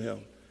trust in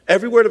him.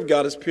 Every word of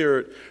God is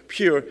pure.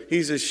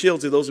 He's a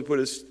shield to those who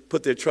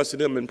put their trust in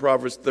him in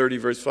Proverbs 30,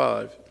 verse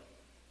 5.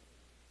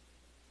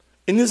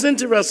 And it's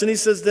interesting. He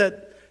says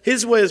that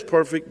his way is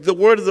perfect. The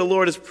word of the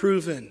Lord is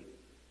proven.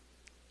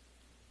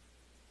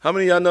 How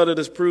many of y'all know that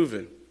it's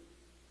proven?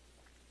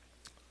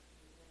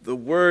 The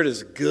word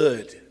is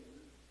good.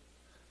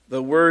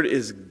 The word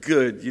is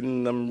good. You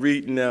know, I'm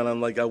reading now, and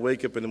I'm like, I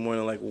wake up in the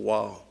morning like,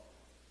 wow.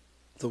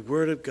 The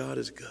word of God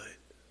is good.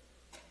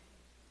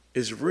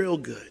 It's real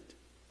good.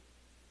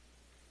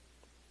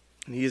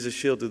 And he is a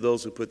shield to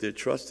those who put their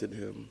trust in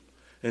him.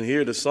 And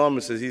here the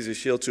psalmist says he's a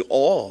shield to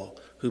all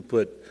who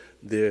put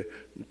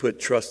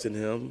trust in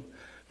him.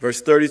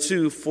 Verse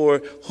 32,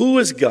 for who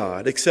is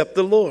God except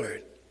the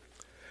Lord?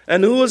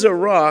 And who is a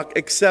rock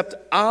except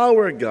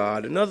our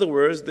God? In other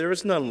words, there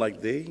is none like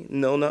thee.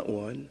 No, not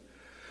one.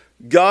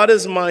 God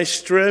is my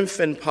strength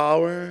and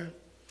power.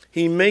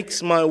 He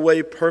makes my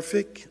way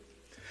perfect.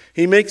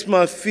 He makes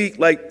my feet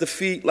like the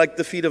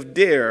feet of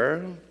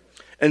deer,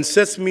 and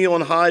sets me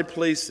on high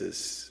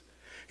places.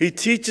 He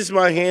teaches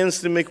my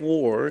hands to make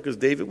war, because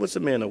David was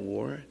a man of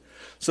war,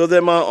 so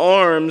that my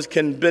arms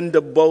can bend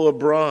a bow of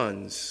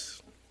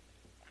bronze.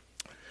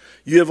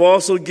 You have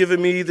also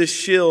given me the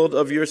shield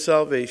of your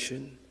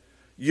salvation.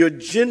 Your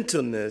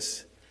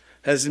gentleness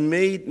has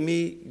made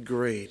me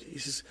great. He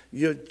says,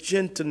 your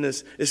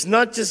gentleness. It's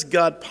not just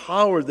God's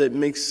power that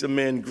makes a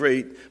man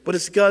great, but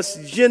it's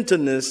God's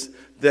gentleness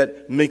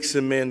that makes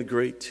a man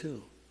great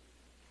too.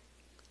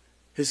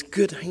 His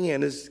good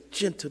hand is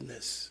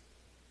gentleness.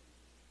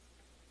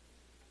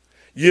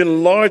 You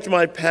enlarge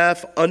my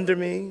path under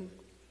me,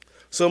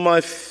 so my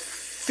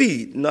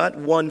feet, not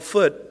 1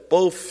 foot,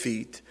 both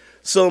feet,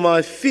 so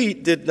my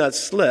feet did not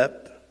slip.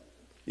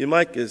 You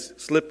might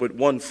just slip with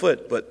 1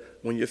 foot, but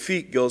when your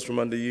feet goes from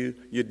under you,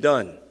 you're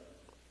done.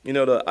 You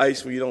know the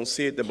ice where you don't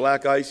see it, the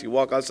black ice, you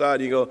walk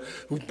outside, you go,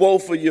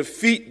 both of your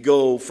feet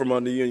go from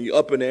under you, and you're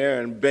up in the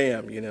air, and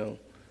bam, you know.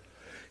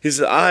 He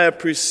said, I have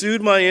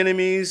pursued my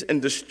enemies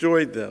and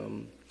destroyed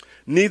them.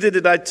 Neither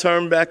did I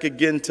turn back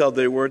again till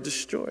they were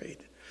destroyed.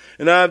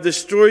 And I have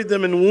destroyed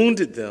them and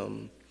wounded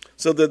them,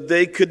 so that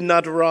they could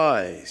not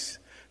rise.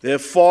 They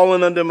have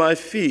fallen under my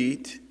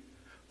feet,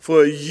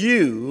 for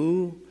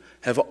you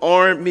have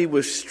armed me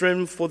with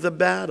strength for the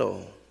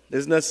battle.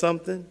 Isn't that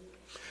something?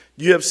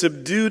 You have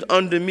subdued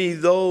under me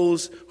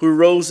those who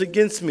rose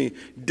against me.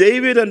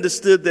 David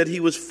understood that he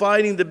was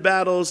fighting the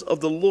battles of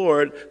the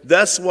Lord.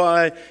 That's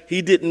why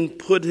he didn't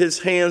put his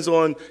hands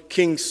on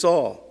King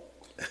Saul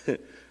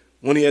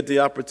when he had the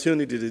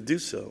opportunity to do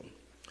so.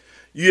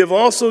 You have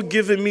also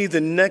given me the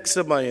necks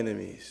of my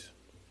enemies,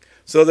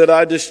 so that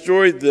I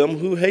destroyed them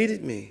who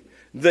hated me.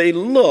 They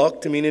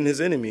looked, meaning his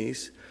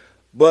enemies,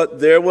 but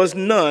there was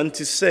none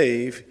to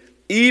save,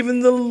 even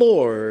the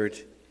Lord,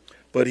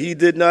 but he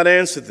did not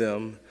answer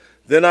them.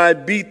 Then I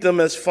beat them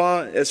as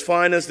fine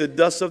as the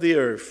dust of the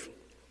earth.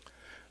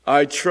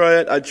 I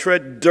tread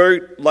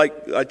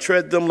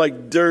them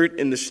like dirt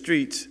in the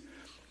streets,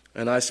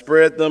 and I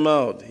spread them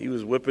out. He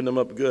was whipping them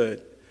up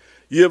good.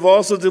 You have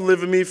also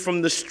delivered me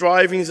from the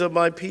strivings of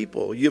my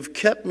people. You have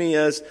kept me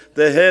as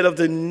the head of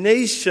the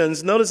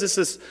nations. Notice it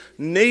says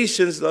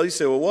nations. You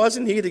say, well,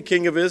 wasn't he the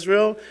king of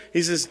Israel?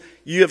 He says,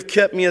 you have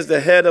kept me as the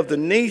head of the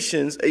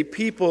nations. A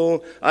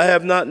people I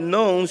have not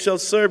known shall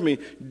serve me.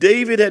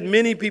 David had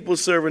many people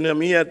serving him.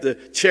 He had the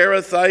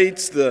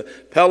Cherethites, the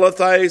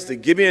Pelethites,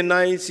 the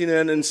Gibeonites,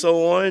 and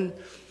so on.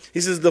 He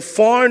says, the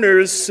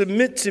foreigners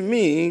submit to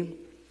me.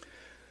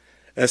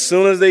 As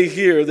soon as they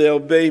hear, they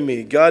obey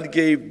me. God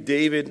gave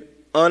David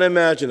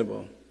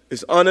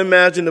his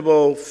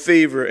unimaginable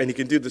favor, and he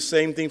can do the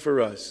same thing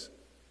for us.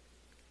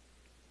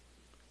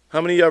 How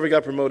many of you ever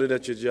got promoted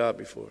at your job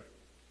before?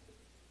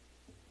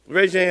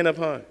 Raise your hand up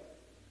high.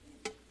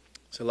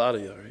 It's a lot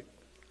of y'all, right?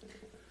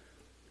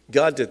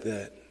 God did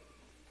that.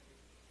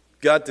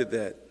 God did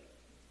that.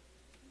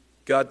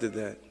 God did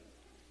that.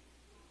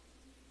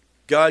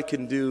 God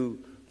can do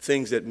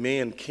things that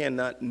man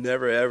cannot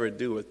never ever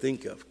do or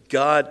think of.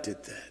 God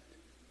did that.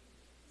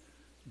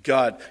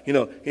 God,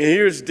 and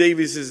here's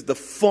David says, the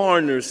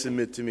foreigners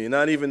submit to me,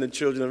 not even the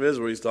children of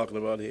Israel he's talking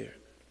about here.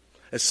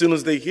 As soon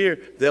as they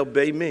hear, they'll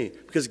obey me,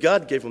 because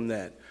God gave them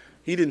that.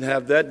 He didn't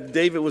have that.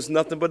 David was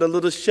nothing but a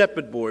little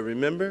shepherd boy,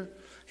 remember?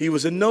 He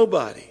was a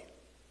nobody.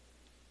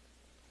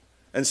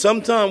 And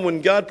sometimes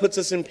when God puts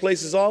us in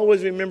places,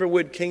 always remember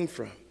where it came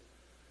from.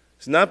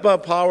 It's not by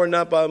power,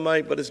 not by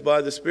might, but it's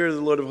by the Spirit of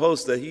the Lord of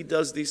hosts that he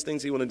does these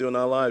things he wants to do in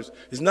our lives.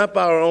 It's not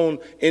by our own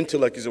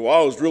intellect. He said,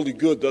 well, I was really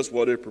good, that's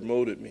why they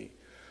promoted me.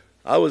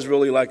 I was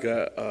really like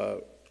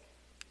an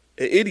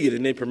idiot,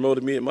 and they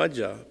promoted me at my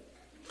job.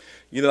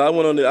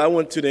 I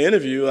went to the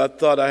interview. I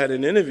thought I had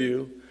an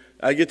interview.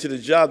 I get to the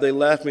job. They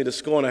laughed me to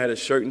scorn. I had a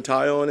shirt and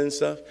tie on and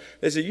stuff.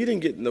 They said, you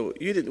didn't. What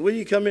did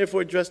you come here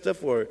for dressed up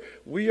for?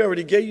 We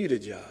already gave you the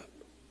job.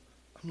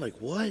 I'm like,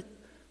 what?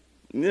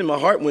 And then my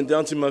heart went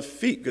down to my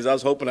feet because I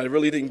was hoping I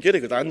really didn't get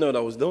it because I know what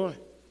I was doing.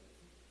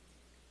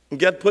 And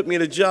God put me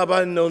in a job.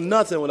 I didn't know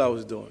nothing what I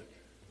was doing.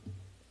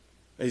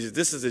 And he said,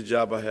 this is the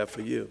job I have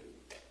for you.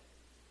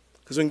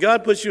 Because when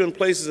God puts you in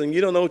places and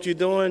you don't know what you're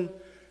doing,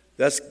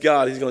 that's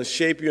God. He's going to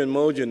shape you and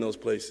mold you in those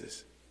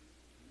places.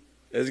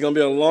 It's going to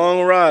be a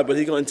long ride, but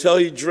until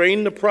he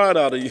drains the pride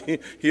out of you,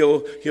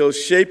 he'll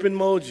shape and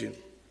mold you.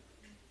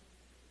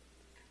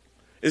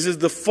 It says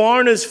the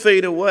foreigners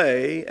fade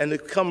away and they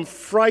come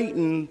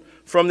frightened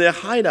from their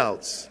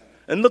hideouts.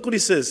 And look what he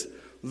says.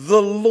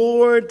 The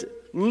Lord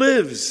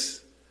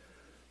lives.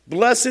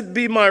 Blessed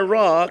be my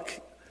rock.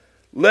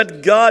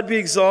 Let God be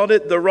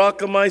exalted, the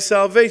rock of my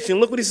salvation.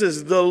 Look what he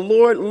says. The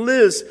Lord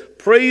lives.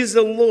 Praise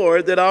the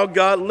Lord that our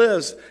God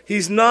lives.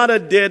 He's not a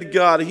dead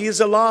God. He is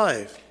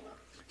alive.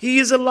 He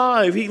is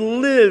alive. He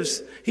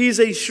lives. He's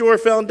a sure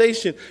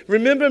foundation.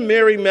 Remember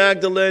Mary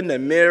Magdalene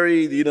and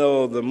Mary,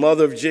 the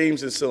mother of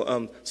James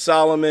and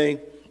Salome?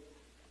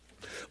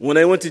 When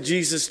they went to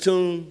Jesus'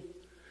 tomb,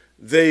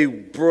 they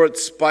brought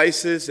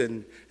spices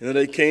and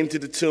they came to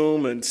the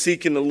tomb and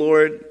seeking the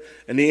Lord.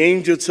 And the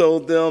angel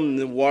told them,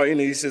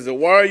 he says,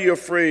 why are you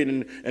afraid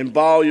and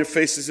bow your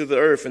faces to the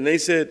earth? And they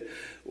said,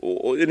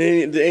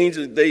 the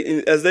angel,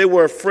 as they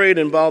were afraid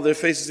and bowed their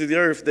faces to the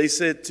earth, they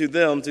said to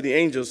the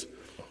angels,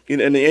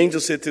 and the angel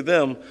said to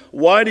them,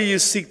 why do you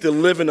seek the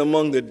living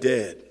among the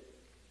dead?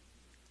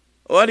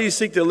 Why do you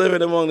seek the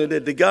living among the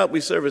dead? The God we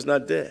serve is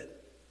not dead.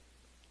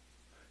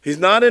 He's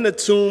not in a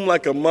tomb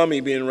like a mummy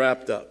being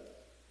wrapped up.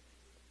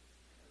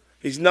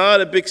 He's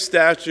not a big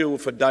statue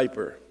with a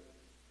diaper.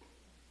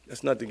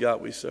 That's not the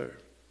God we serve.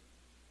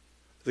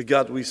 The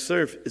God we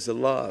serve is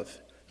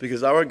alive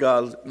because our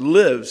God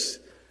lives.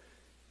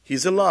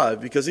 He's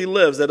alive because he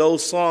lives. That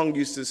old song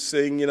used to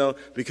sing,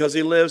 because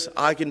he lives,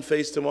 I can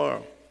face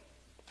tomorrow.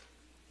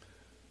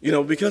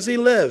 Because he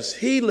lives.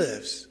 He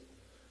lives.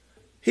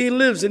 He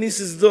lives. And he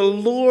says, the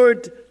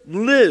Lord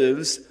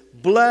lives.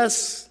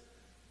 Blessed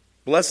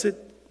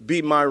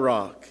be my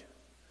rock.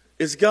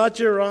 Is God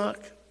your rock?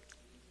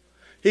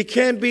 He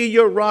can't be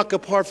your rock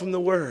apart from the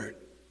word.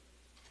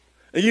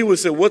 And you would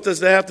say, what does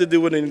that have to do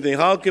with anything?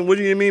 What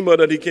do you mean by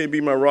that he can't be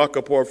my rock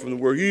apart from the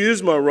word? He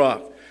is my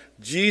rock.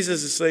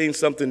 Jesus is saying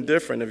something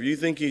different. If you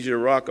think he's your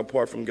rock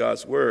apart from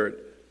God's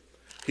word,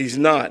 he's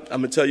not.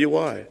 I'm going to tell you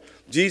why.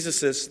 Jesus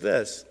says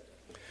this.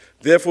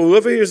 Therefore,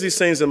 whoever hears these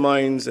sayings of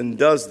mine and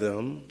does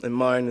them,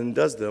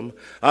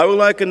 I will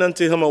liken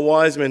unto him a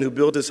wise man who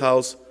built his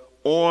house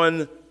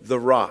on the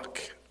rock.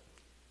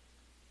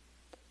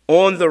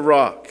 On the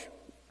rock.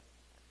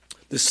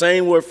 The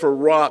same word for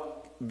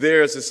rock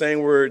there is the same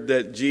word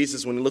that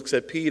Jesus, when he looks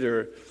at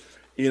Peter,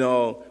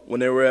 when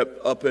they were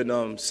up in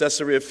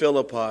Caesarea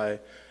Philippi,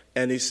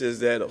 and he says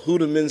that, who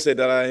do men say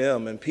that I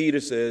am? And Peter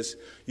says,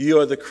 you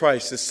are the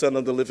Christ, the Son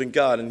of the living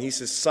God. And he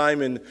says,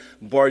 Simon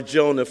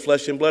Bar-Jonah,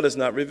 flesh and blood has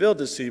not revealed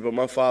this to you, but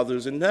my Father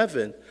is in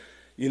heaven.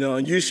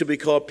 And you should be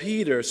called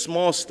Peter,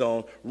 small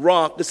stone,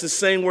 rock. It's the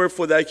same word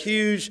for that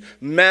huge,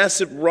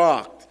 massive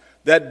rock,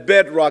 that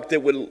bedrock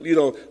that would,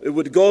 it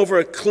would go over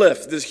a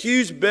cliff, this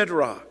huge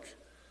bedrock.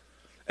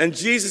 And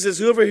Jesus says,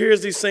 whoever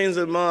hears these sayings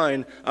of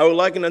mine, I will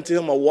liken unto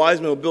him a wise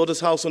man who will build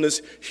his house on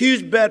this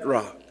huge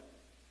bedrock.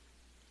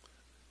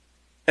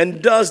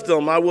 And does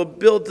them, I will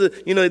build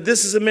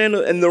this is a man,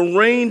 and the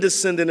rain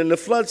descended, and the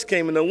floods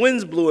came, and the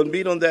winds blew and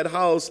beat on that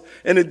house,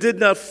 and it did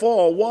not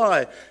fall.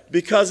 Why?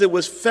 Because it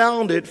was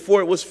founded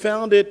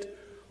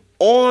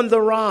on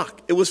the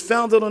rock. It was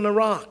founded on the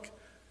rock.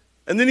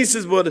 And then he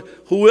says, but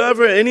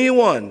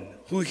anyone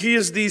who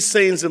hears these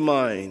sayings of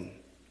mine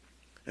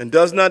and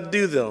does not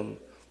do them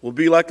will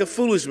be like a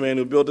foolish man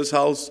who built his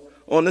house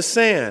on the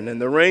sand,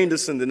 and the rain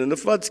descended, and the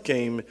floods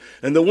came,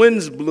 and the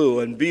winds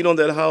blew and beat on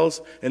that house,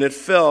 and it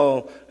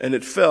fell,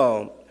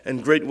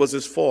 and great was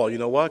its fall. You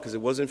know why? Because it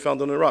wasn't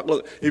founded on the rock.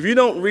 Look, if you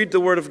don't read the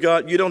Word of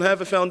God, you don't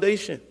have a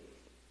foundation.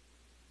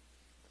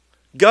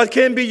 God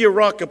can't be your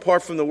rock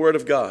apart from the Word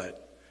of God.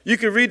 You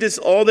can read this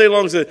all day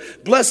long and say,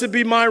 blessed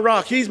be my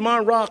rock. He's my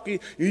rock.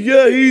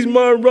 He's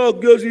my rock.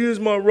 Yes, he is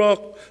my rock.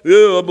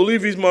 Yeah, I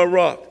believe he's my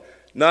rock.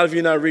 Not if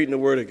you're not reading the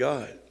Word of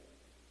God.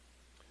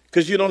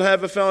 Because you don't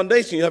have a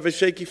foundation. You have a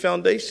shaky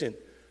foundation.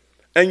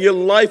 And your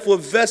life will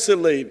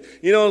vacillate.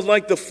 It's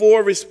like the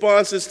 4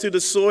 responses to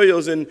the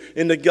soils in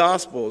the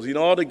Gospels.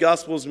 All the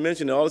Gospels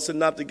mention it. All the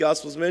synoptic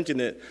Gospels mention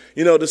it.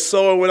 The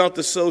sower went out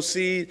to sow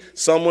seed.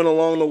 Some went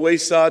along the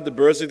wayside. The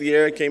birds of the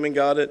air came and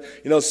got it.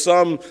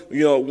 Some,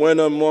 went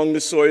among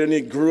the soil and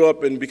it grew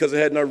up. And because it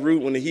had no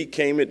root, when the heat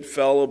came, it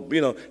fell,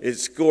 it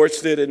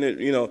scorched it and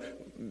it,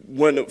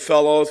 when it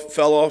fell off,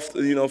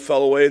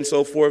 fell away and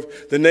so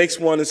forth. The next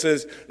one, it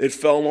says it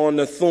fell on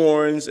the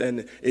thorns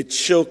and it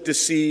choked the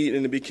seed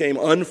and it became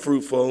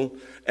unfruitful.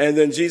 And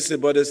then Jesus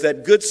said, but it's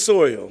that good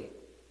soil,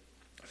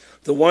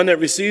 the one that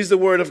receives the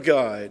word of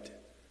God,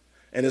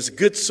 and it's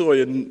good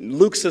soil.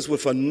 Luke says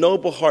with a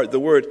noble heart, the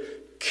word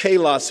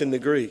kalos in the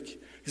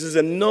Greek. He says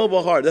a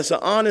noble heart, that's an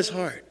honest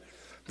heart.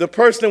 The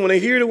person, when they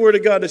hear the word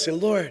of God, they say,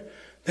 Lord,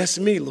 that's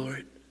me,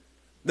 Lord.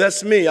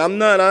 That's me.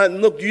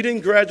 Look, you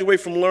didn't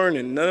graduate from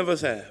learning. None of us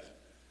have.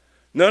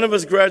 None of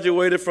us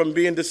graduated from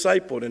being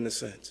discipled in a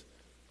sense.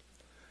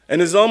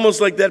 And it's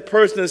almost like that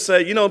person that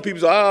say,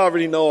 people say, I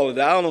already know all of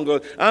that. I don't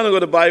go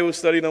to Bible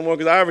study no more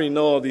because I already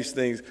know all these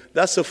things.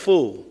 That's a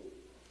fool.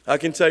 I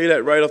can tell you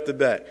that right off the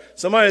bat.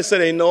 Somebody that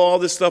said they know all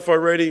this stuff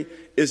already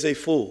is a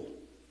fool.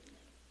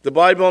 The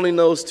Bible only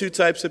knows 2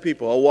 types of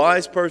people, a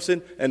wise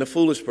person and a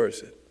foolish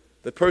person.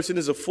 The person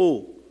is a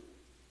fool.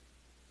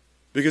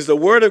 Because the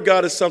Word of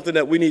God is something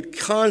that we need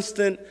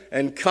constant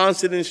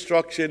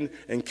instruction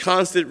and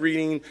constant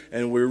reading.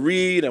 And we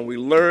read and we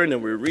learn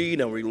and we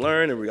read and we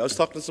learn. I was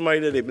talking to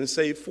somebody that they've been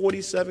saved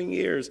 47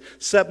 years,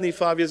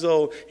 75 years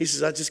old. He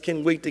says, I just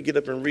can't wait to get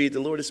up and read. The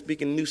Lord is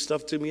speaking new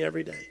stuff to me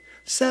every day.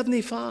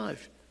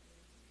 75.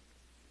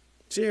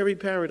 Jerry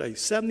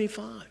Paradise,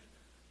 75.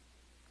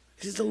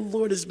 He says, the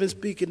Lord has been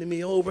speaking to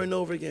me over and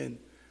over again.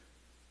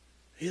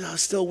 I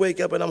still wake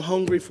up and I'm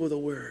hungry for the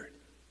Word.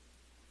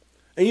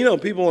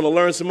 And people want to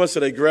learn so much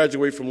that they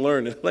graduate from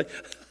learning. Like,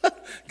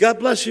 God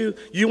bless you.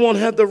 You won't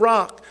have the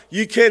rock.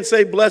 You can't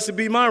say, blessed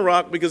be my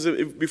rock, because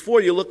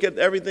before you look at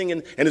everything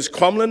and it's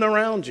crumbling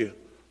around you.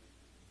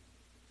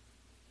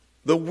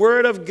 The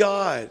Word of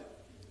God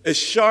is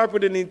sharper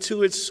than any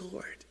two-edged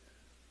sword.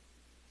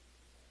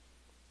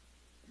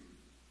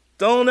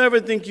 Don't ever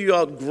think you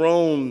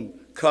outgrown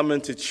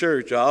coming to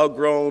church, or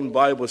outgrown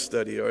Bible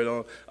study,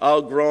 or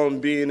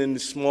outgrown being in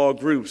small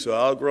groups, or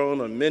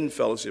outgrown a men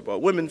fellowship or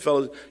women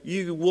fellowship.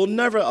 You will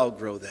never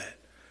outgrow that.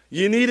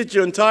 You need it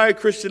your entire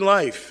Christian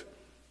life.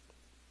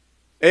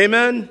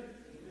 Amen?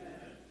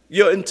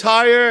 Your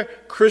entire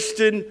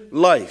Christian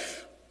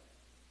life.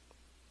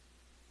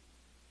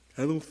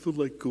 I don't feel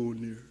like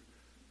going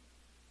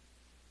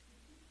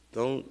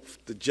there.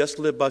 Just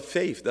live by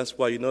faith. That's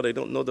why they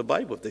don't know the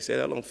Bible. If they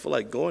say, I don't feel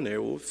like going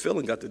there, well, what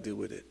feeling got to do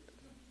with it?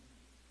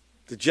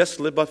 To just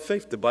live by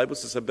faith. The Bible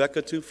says,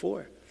 Habakkuk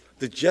 2:4.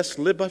 To just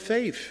live by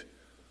faith.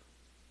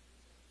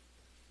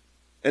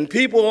 And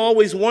people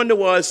always wonder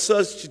why there's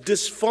such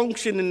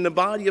dysfunction in the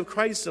body of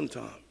Christ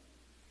sometimes.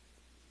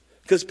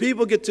 Because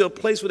people get to a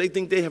place where they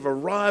think they have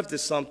arrived at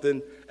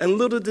something, and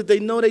little did they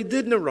know they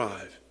didn't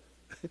arrive.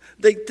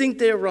 They think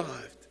they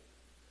arrived.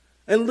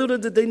 And little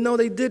did they know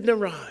they didn't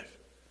arrive.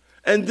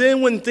 And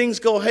then when things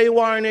go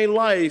haywire in their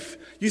life,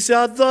 you say,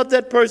 I thought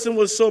that person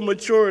was so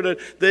mature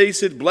that they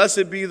said,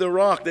 blessed be the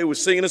rock. They were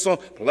singing a song,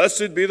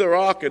 blessed be the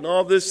rock, and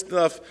all this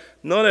stuff.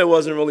 No, they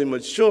wasn't really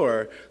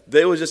mature.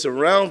 They were just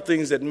around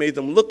things that made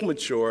them look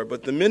mature.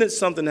 But the minute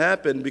something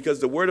happened, because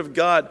the Word of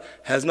God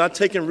has not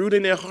taken root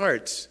in their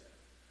hearts,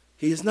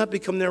 He has not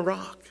become their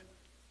rock.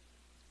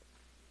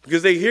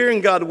 Because they're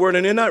hearing God's word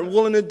and they're not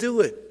willing to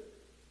do it.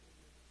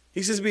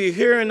 He says, be a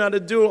hearer, not a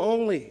doer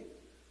only.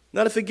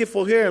 Not a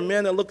forgetful hearer, a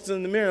man that looks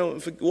in the mirror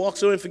and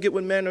walks away and forget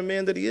what man or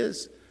man that he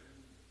is.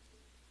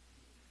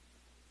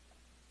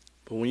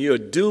 But when you're a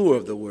doer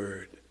of the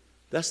word,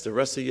 that's the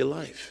rest of your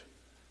life.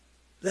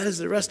 That is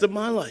the rest of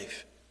my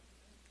life.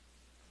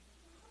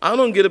 I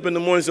don't get up in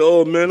the morning and say,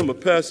 oh, man, I'm a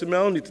pastor,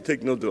 man. I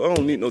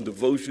don't need no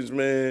devotions,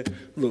 man.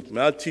 Look,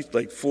 man, I teach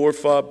like 4 or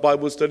 5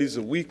 Bible studies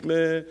a week,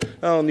 man.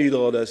 I don't need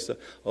all that stuff.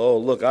 Oh,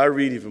 look, I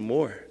read even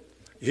more.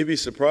 You'd be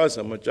surprised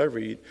how much I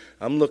read.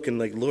 I'm looking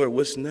like, Lord,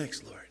 what's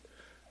next, Lord?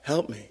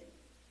 Help me.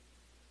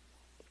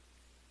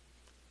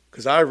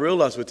 Because I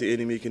realize what the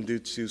enemy can do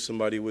to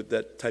somebody with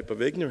that type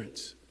of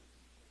ignorance.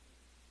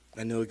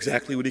 I know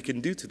exactly what he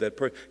can do to that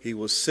person. He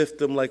will sift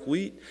them like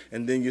wheat.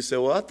 And then you say,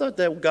 well, I thought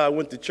that guy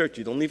went to church.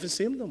 You don't even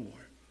see him no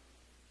more.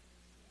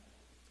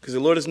 Because the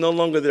Lord is no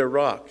longer their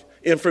rock.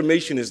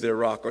 Information is their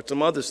rock or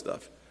some other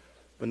stuff.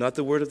 But not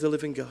the word of the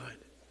living God.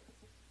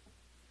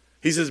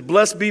 He says,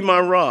 blessed be my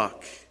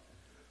rock.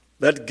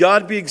 Let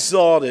God be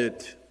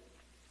exalted,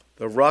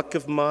 the rock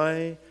of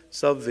my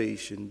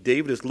salvation.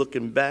 David is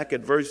looking back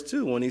at verse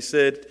 2 when he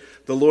said,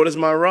 the Lord is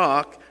my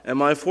rock and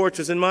my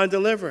fortress and my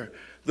deliverer.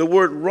 The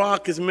word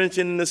rock is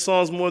mentioned in the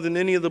Psalms more than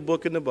any other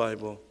book in the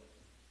Bible.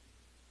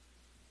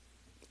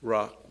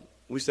 Rock.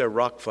 We used to have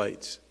rock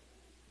fights.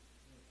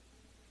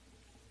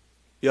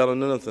 Y'all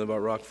don't know nothing about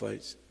rock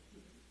fights.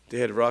 They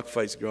had rock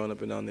fights growing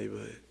up in our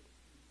neighborhood.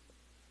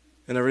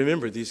 And I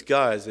remember these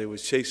guys, they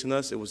was chasing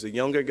us. It was the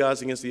younger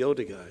guys against the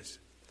older guys.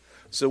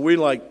 So we're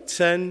like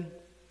 10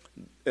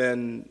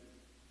 and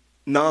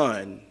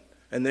 9,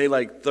 and they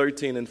like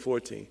 13 and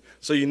 14.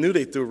 So you knew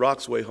they threw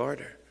rocks way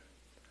harder.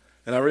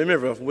 And I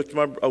remember,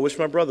 I wish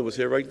my brother was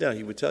here right now.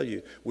 He would tell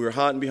you. We were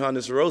hiding behind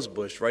this rose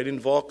bush right in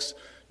Vaux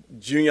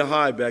Junior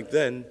High back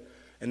then.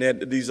 And they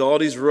had all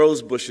these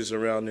rose bushes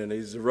around there. And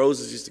these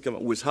roses used to come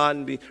up. We was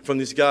hiding from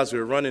these guys. We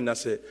were running. And I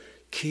said,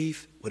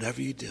 Keith,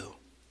 whatever you do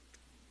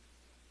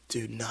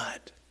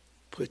not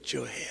put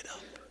your head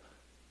up.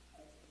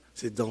 I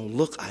said, don't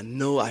look. I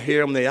know. I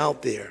hear them. They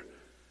out there.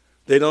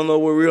 They don't know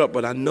where we're at,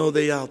 but I know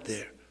they out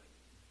there.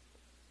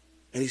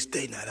 And he said,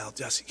 they not out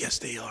there. I said, yes,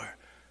 they are.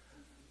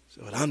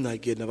 So but I'm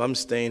not getting up. I'm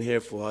staying here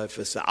if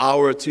it's an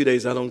hour or 2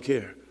 days, I don't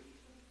care.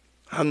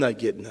 I'm not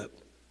getting up.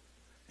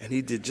 And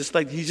he did just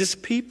like, he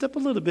just peeped up a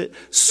little bit.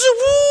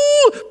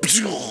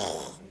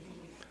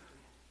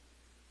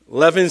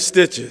 11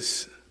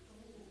 stitches.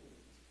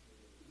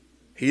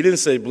 He didn't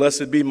say,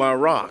 blessed be my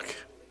rock.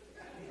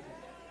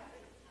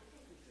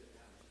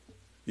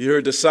 You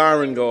heard the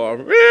siren go off.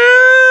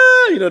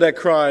 You know that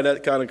cry,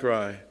 that kind of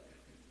cry.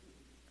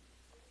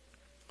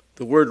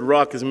 The word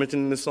rock is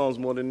mentioned in the Psalms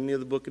more than any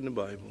other book in the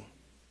Bible.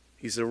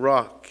 He's a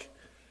rock.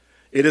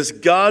 It is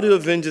God who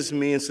avenges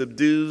me and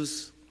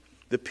subdues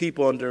the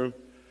people under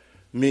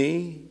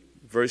me.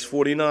 Verse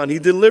 49, he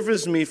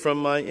delivers me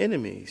from my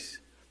enemies.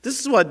 This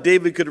is why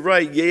David could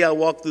write, yea, I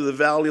walk through the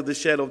valley of the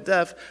shadow of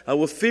death. I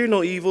will fear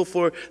no evil,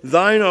 for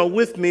thine are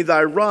with me,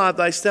 thy rod,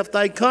 thy staff,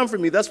 thy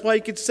comfort me. That's why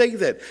he could say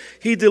that.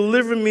 He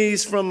delivered me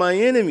from my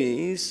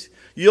enemies.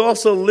 You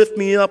also lift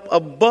me up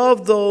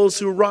above those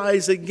who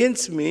rise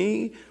against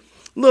me.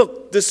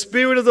 Look, the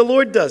Spirit of the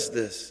Lord does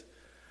this.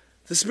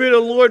 The Spirit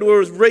of the Lord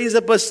will raise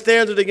up a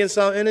standard against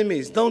our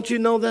enemies. Don't you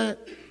know that?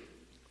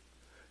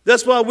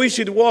 That's why we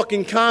should walk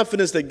in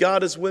confidence that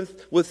God is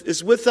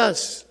with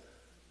us.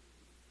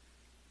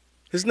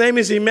 His name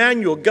is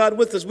Emmanuel, God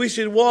with us. We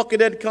should walk in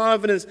that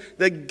confidence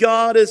that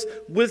God is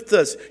with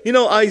us. You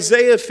know,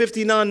 Isaiah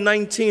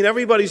 59:19,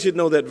 everybody should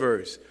know that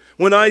verse.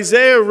 When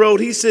Isaiah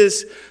wrote, he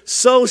says,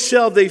 so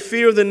shall they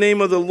fear the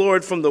name of the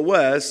Lord from the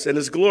west, and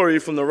his glory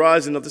from the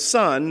rising of the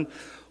sun.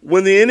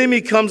 When the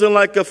enemy comes in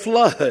like a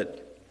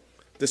flood,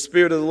 the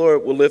Spirit of the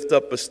Lord will lift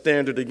up a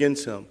standard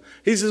against him.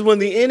 He says, when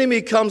the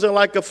enemy comes in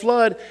like a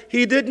flood,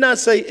 he did not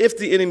say if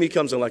the enemy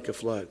comes in like a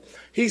flood.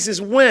 He says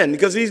when,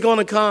 because he's going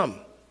to come.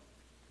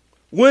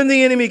 When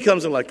the enemy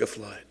comes in like a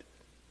flood.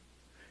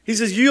 He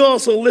says, you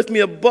also lift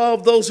me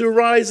above those who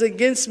rise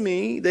against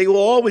me. They will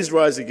always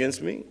rise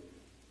against me.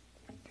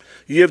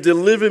 You have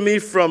delivered me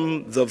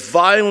from the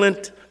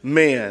violent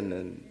man.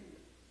 And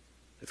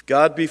if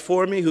God be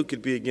for me, who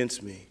could be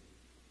against me?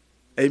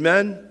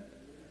 Amen?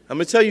 I'm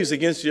going to tell you it's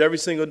against you every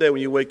single day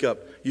when you wake up.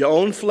 Your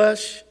own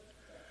flesh,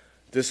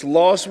 this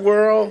lost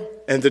world,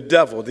 and the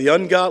devil, the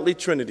ungodly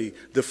trinity.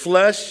 The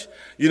flesh,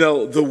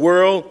 the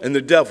world, and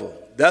the devil.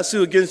 That's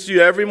who against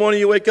you. Every morning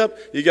you wake up,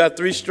 you got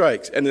 3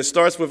 strikes. And it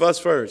starts with us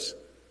first.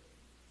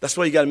 That's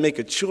why you got to make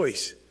a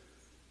choice.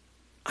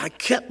 I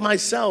kept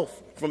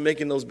myself from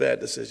making those bad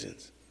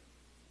decisions.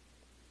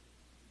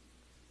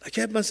 I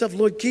kept myself,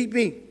 Lord, keep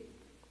me.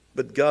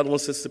 But God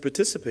wants us to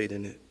participate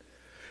in it.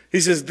 He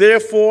says,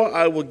 therefore,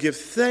 I will give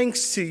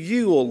thanks to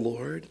you, O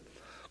Lord,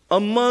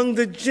 among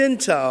the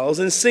Gentiles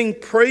and sing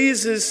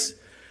praises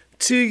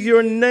to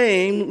your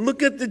name.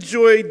 Look at the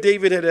joy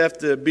David had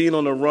after being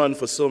on the run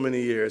for so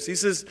many years. He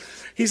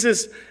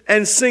says,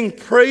 and sing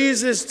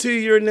praises to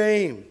your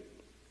name.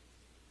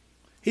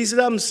 He said,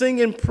 I'm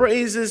singing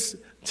praises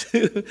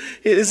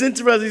It's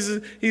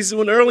interesting. He says,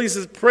 when early he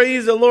says,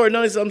 praise the Lord.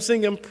 Now he says, I'm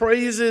singing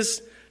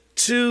praises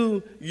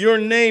to your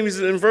name. He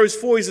says, in verse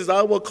 4, he says,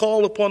 I will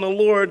call upon the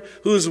Lord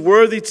who is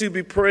worthy to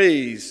be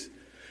praised.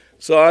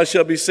 So I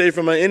shall be saved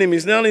from my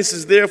enemies. Now he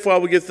says, therefore I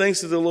will give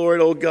thanks to the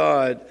Lord, O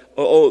God.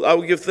 I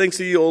will give thanks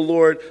to you, O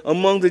Lord,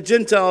 among the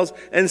Gentiles,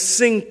 and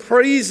sing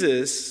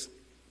praises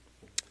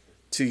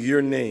to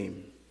your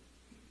name.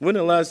 When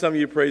the last time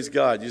you praised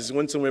God? You just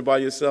went somewhere by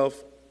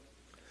yourself,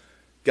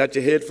 got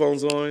your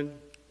headphones on,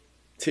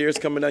 tears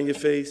coming down your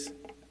face,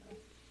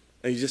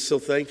 and you're just so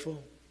thankful. You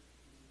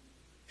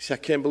say, I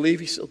can't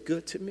believe he's so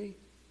good to me.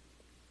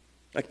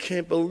 I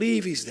can't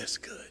believe he's this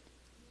good.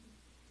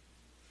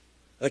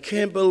 I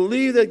can't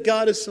believe that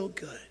God is so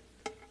good.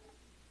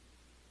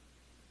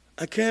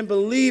 I can't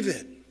believe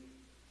it.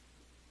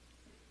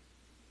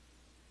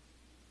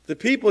 The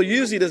people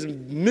usually that's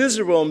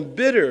miserable and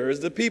bitter is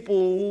the people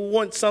who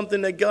want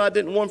something that God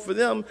didn't want for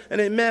them, and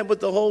they mad with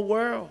the whole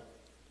world.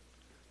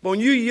 But when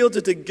you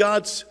yielded to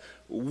God's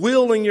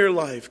will in your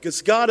life,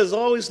 because God is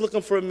always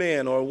looking for a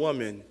man or a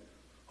woman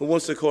who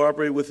wants to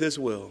cooperate with his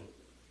will.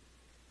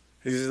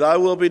 He says, thy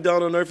will be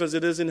done on earth as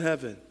it is in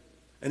heaven.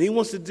 And he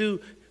wants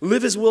to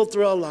live his will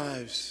through our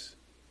lives.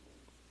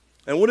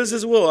 And what is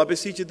his will? I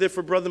beseech you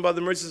therefore, brethren, by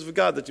the mercies of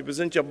God, that you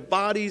present your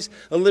bodies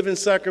a living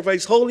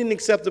sacrifice, holy and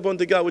acceptable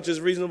unto God, which is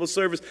reasonable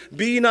service.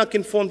 Be ye not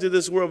conformed to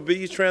this world, be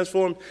ye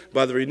transformed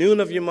by the renewing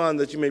of your mind,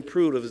 that you may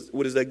prove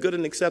what is that good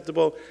and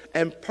acceptable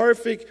and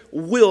perfect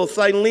will.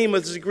 Thylema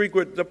is the Greek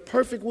word, the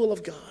perfect will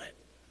of God.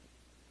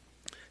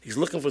 He's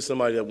looking for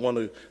somebody that want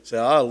to say,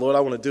 Lord, I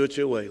want to do it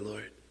your way,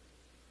 Lord.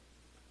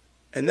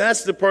 And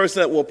that's the person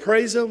that will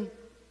praise him.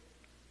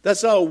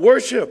 That's our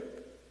worship.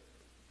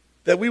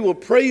 That we will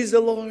praise the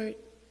Lord.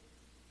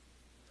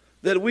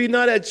 That we're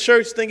not at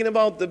church thinking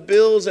about the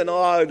bills and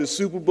the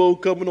Super Bowl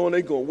coming on.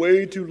 They're going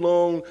way too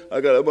long.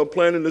 I'm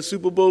planning the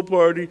Super Bowl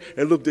party.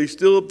 And look, they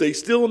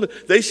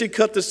should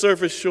cut the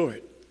service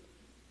short.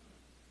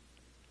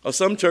 Or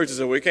some churches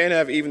say, we can't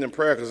have evening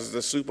prayer because it's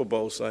the Super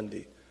Bowl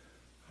Sunday.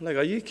 I'm like,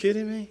 are you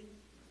kidding me?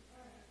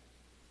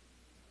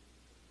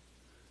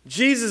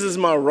 Jesus is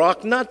my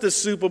rock, not the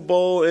Super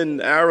Bowl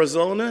in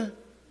Arizona.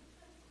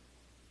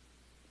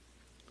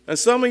 And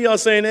some of y'all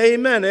saying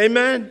amen,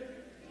 amen.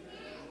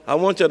 I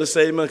want y'all to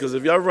say amen, because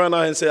if y'all run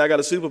out and say, I got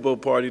a Super Bowl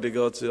party to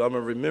go to, I'm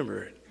going to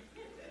remember it.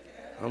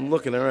 I'm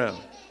looking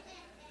around.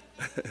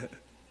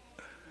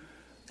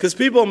 Because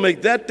people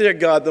make that their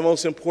God the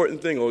most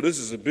important thing. Oh, this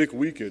is a big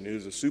weekend.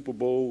 There's a Super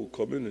Bowl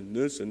coming and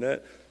this and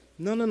that.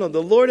 No.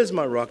 The Lord is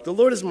my rock. The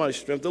Lord is my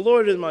strength. The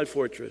Lord is my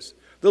fortress.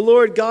 The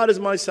Lord God is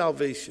my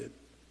salvation.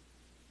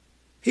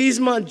 He's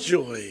my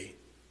joy.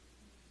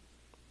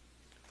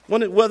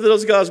 Whether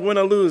those guys win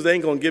or lose, they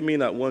ain't going to give me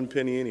not one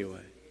penny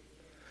anyway.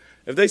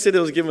 If they said they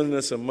was giving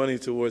us some money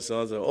towards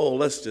something, I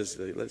was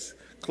like, let's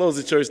close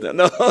the church down.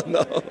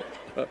 No.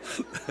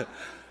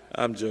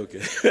 I'm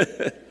joking.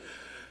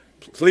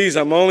 Please,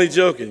 I'm only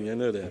joking. You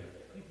know that.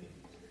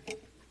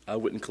 I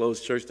wouldn't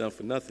close church down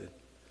for nothing.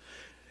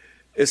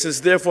 It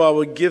says, therefore, I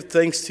will give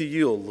thanks to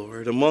you, O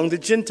Lord, among the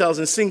Gentiles,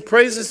 and sing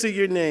praises to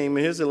your name.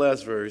 And here's the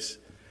last verse.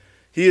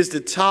 He is the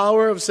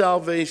tower of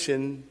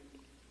salvation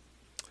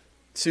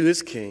to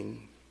his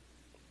king,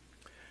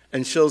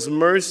 and shows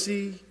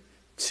mercy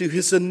to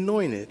his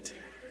anointed.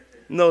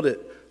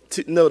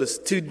 Notice,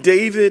 to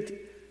David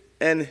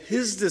and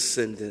his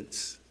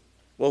descendants.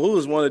 Well, who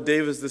is one of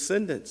David's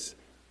descendants?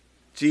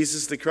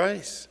 Jesus the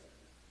Christ.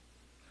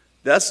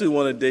 That's who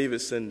one of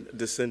David's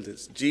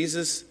descendants.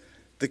 Jesus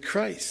the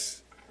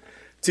Christ.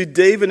 To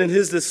David and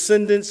his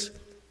descendants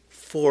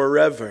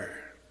forever.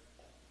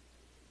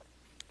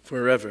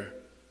 Forever.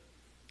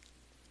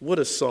 What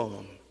a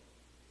psalm.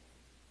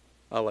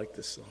 I like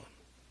this song.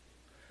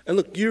 And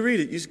look, you read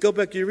it. You go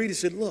back, you read it. You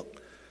said,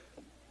 look,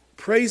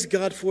 praise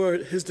God for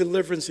his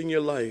deliverance in your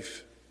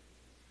life.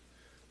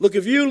 Look,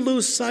 if you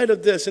lose sight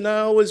of this, and I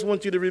always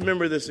want you to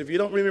remember this, if you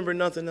don't remember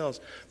nothing else,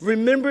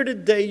 remember the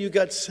day you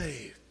got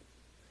saved.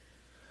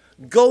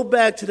 Go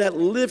back to that,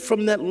 live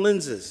from that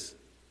lenses.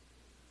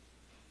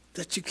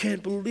 That you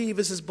can't believe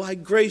this is by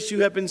grace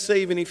you have been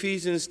saved in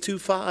Ephesians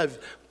 2:5.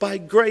 By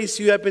grace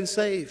you have been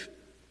saved.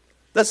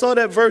 That's all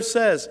that verse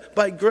says.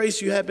 By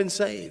grace you have been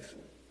saved.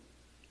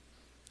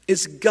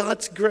 It's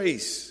God's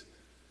grace.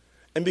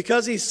 And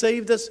because he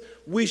saved us,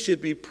 we should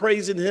be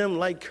praising him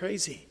like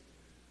crazy.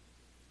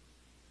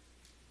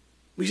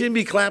 We shouldn't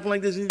be clapping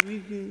like this.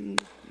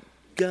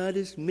 God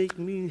is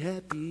making me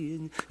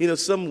happy. And,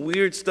 some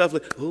weird stuff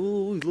like,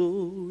 oh,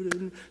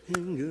 Lord.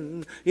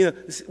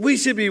 We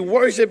should be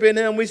worshiping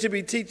him. We should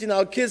be teaching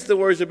our kids to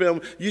worship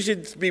him. You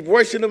should be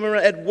worshiping him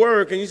at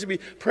work. And you should be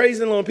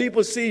praising him. When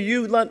people see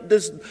you like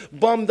this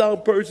bummed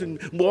out person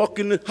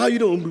walking, how you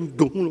doing?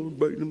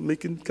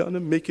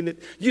 Making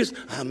it.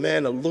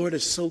 Man, the Lord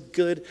is so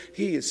good.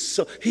 He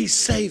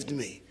saved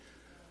me.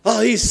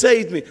 Oh, he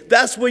saved me.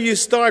 That's where you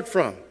start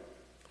from.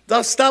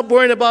 Stop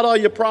worrying about all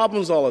your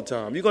problems all the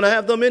time. You're going to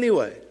have them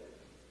anyway.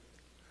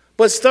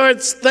 But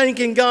start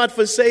thanking God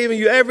for saving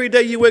you. Every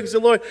day you wake up, say,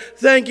 Lord,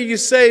 thank you, you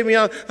saved me.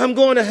 I'm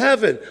going to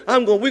heaven.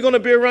 We're going to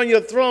be around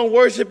your throne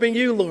worshiping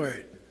you,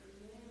 Lord.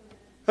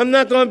 I'm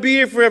not going to be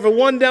here forever.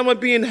 One day I'm going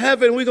to be in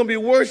heaven. We're going to be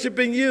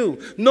worshiping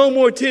you. No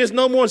more tears,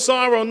 no more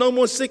sorrow, no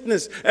more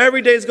sickness.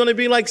 Every day is going to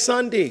be like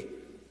Sunday.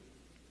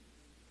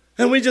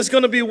 And we're just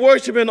going to be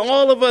worshiping.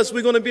 All of us,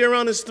 we're going to be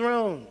around his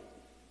throne.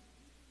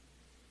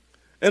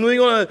 And we're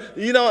going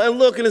to, and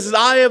look, and it says,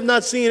 I have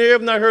not seen, ear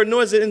have not heard,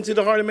 nor is it into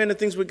the heart of man the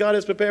things which God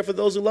has prepared for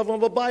those who love him.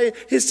 But by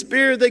his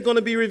Spirit, they're going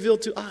to be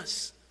revealed to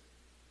us.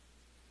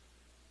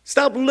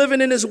 Stop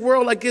living in this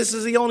world like this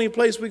is the only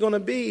place we're going to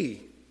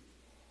be.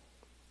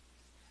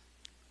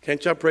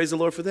 Can't y'all praise the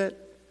Lord for that?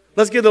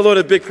 Let's give the Lord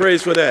a big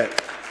praise for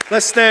that.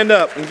 Let's stand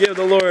up and give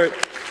the Lord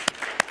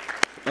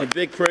a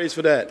big praise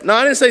for that. No,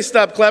 I didn't say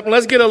stop clapping.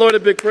 Let's give the Lord a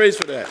big praise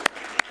for that.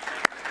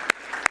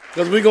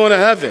 Because we're going to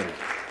heaven.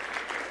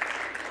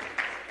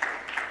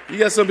 You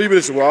got some people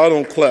that say, well, I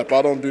don't clap.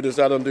 I don't do this.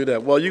 I don't do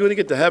that. Well, you're going to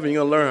get to heaven.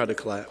 You're going to learn how to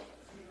clap.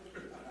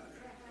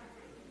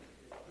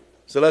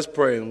 So let's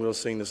pray and we'll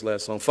sing this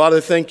last song.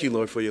 Father, thank you,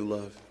 Lord, for your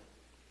love.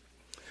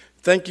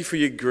 Thank you for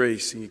your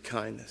grace and your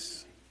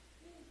kindness.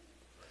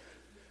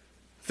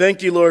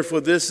 Thank you, Lord, for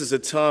this is a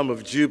time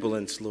of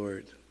jubilance,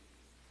 Lord.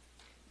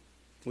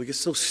 We get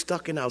so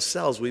stuck in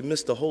ourselves, we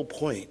miss the whole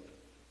point.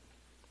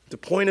 The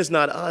point is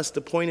not us.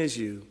 The point is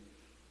you.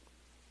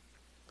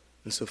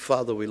 And so,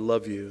 Father, we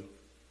love you.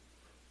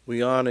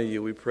 We honor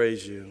you. We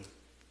praise you.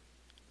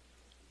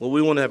 Well,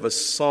 we want to have a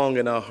song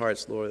in our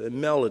hearts, Lord, a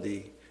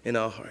melody in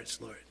our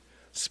hearts, Lord.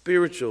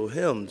 Spiritual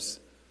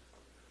hymns,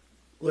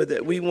 Lord,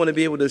 that we want to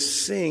be able to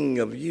sing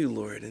of you,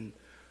 Lord, and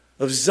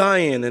of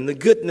Zion and the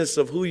goodness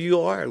of who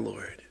you are,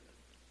 Lord.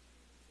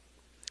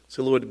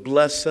 So, Lord,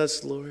 bless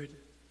us, Lord.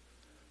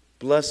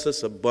 Bless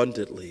us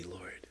abundantly,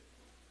 Lord.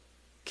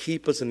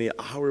 Keep us in the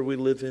hour we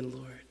live in,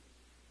 Lord.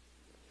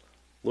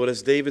 Lord,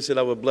 as David said,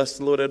 I will bless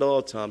the Lord at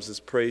all times.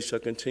 His praise shall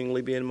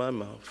continually be in my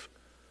mouth.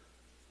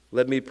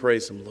 Let me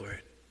praise him,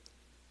 Lord.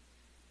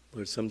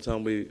 Lord,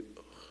 sometimes we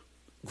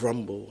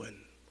grumble and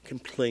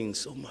complain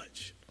so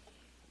much.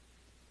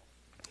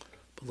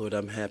 But Lord,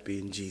 I'm happy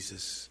in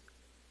Jesus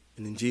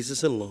and in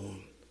Jesus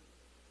alone.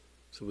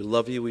 So we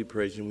love you, we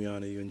praise you, and we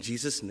honor you. In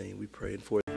Jesus' name we pray and for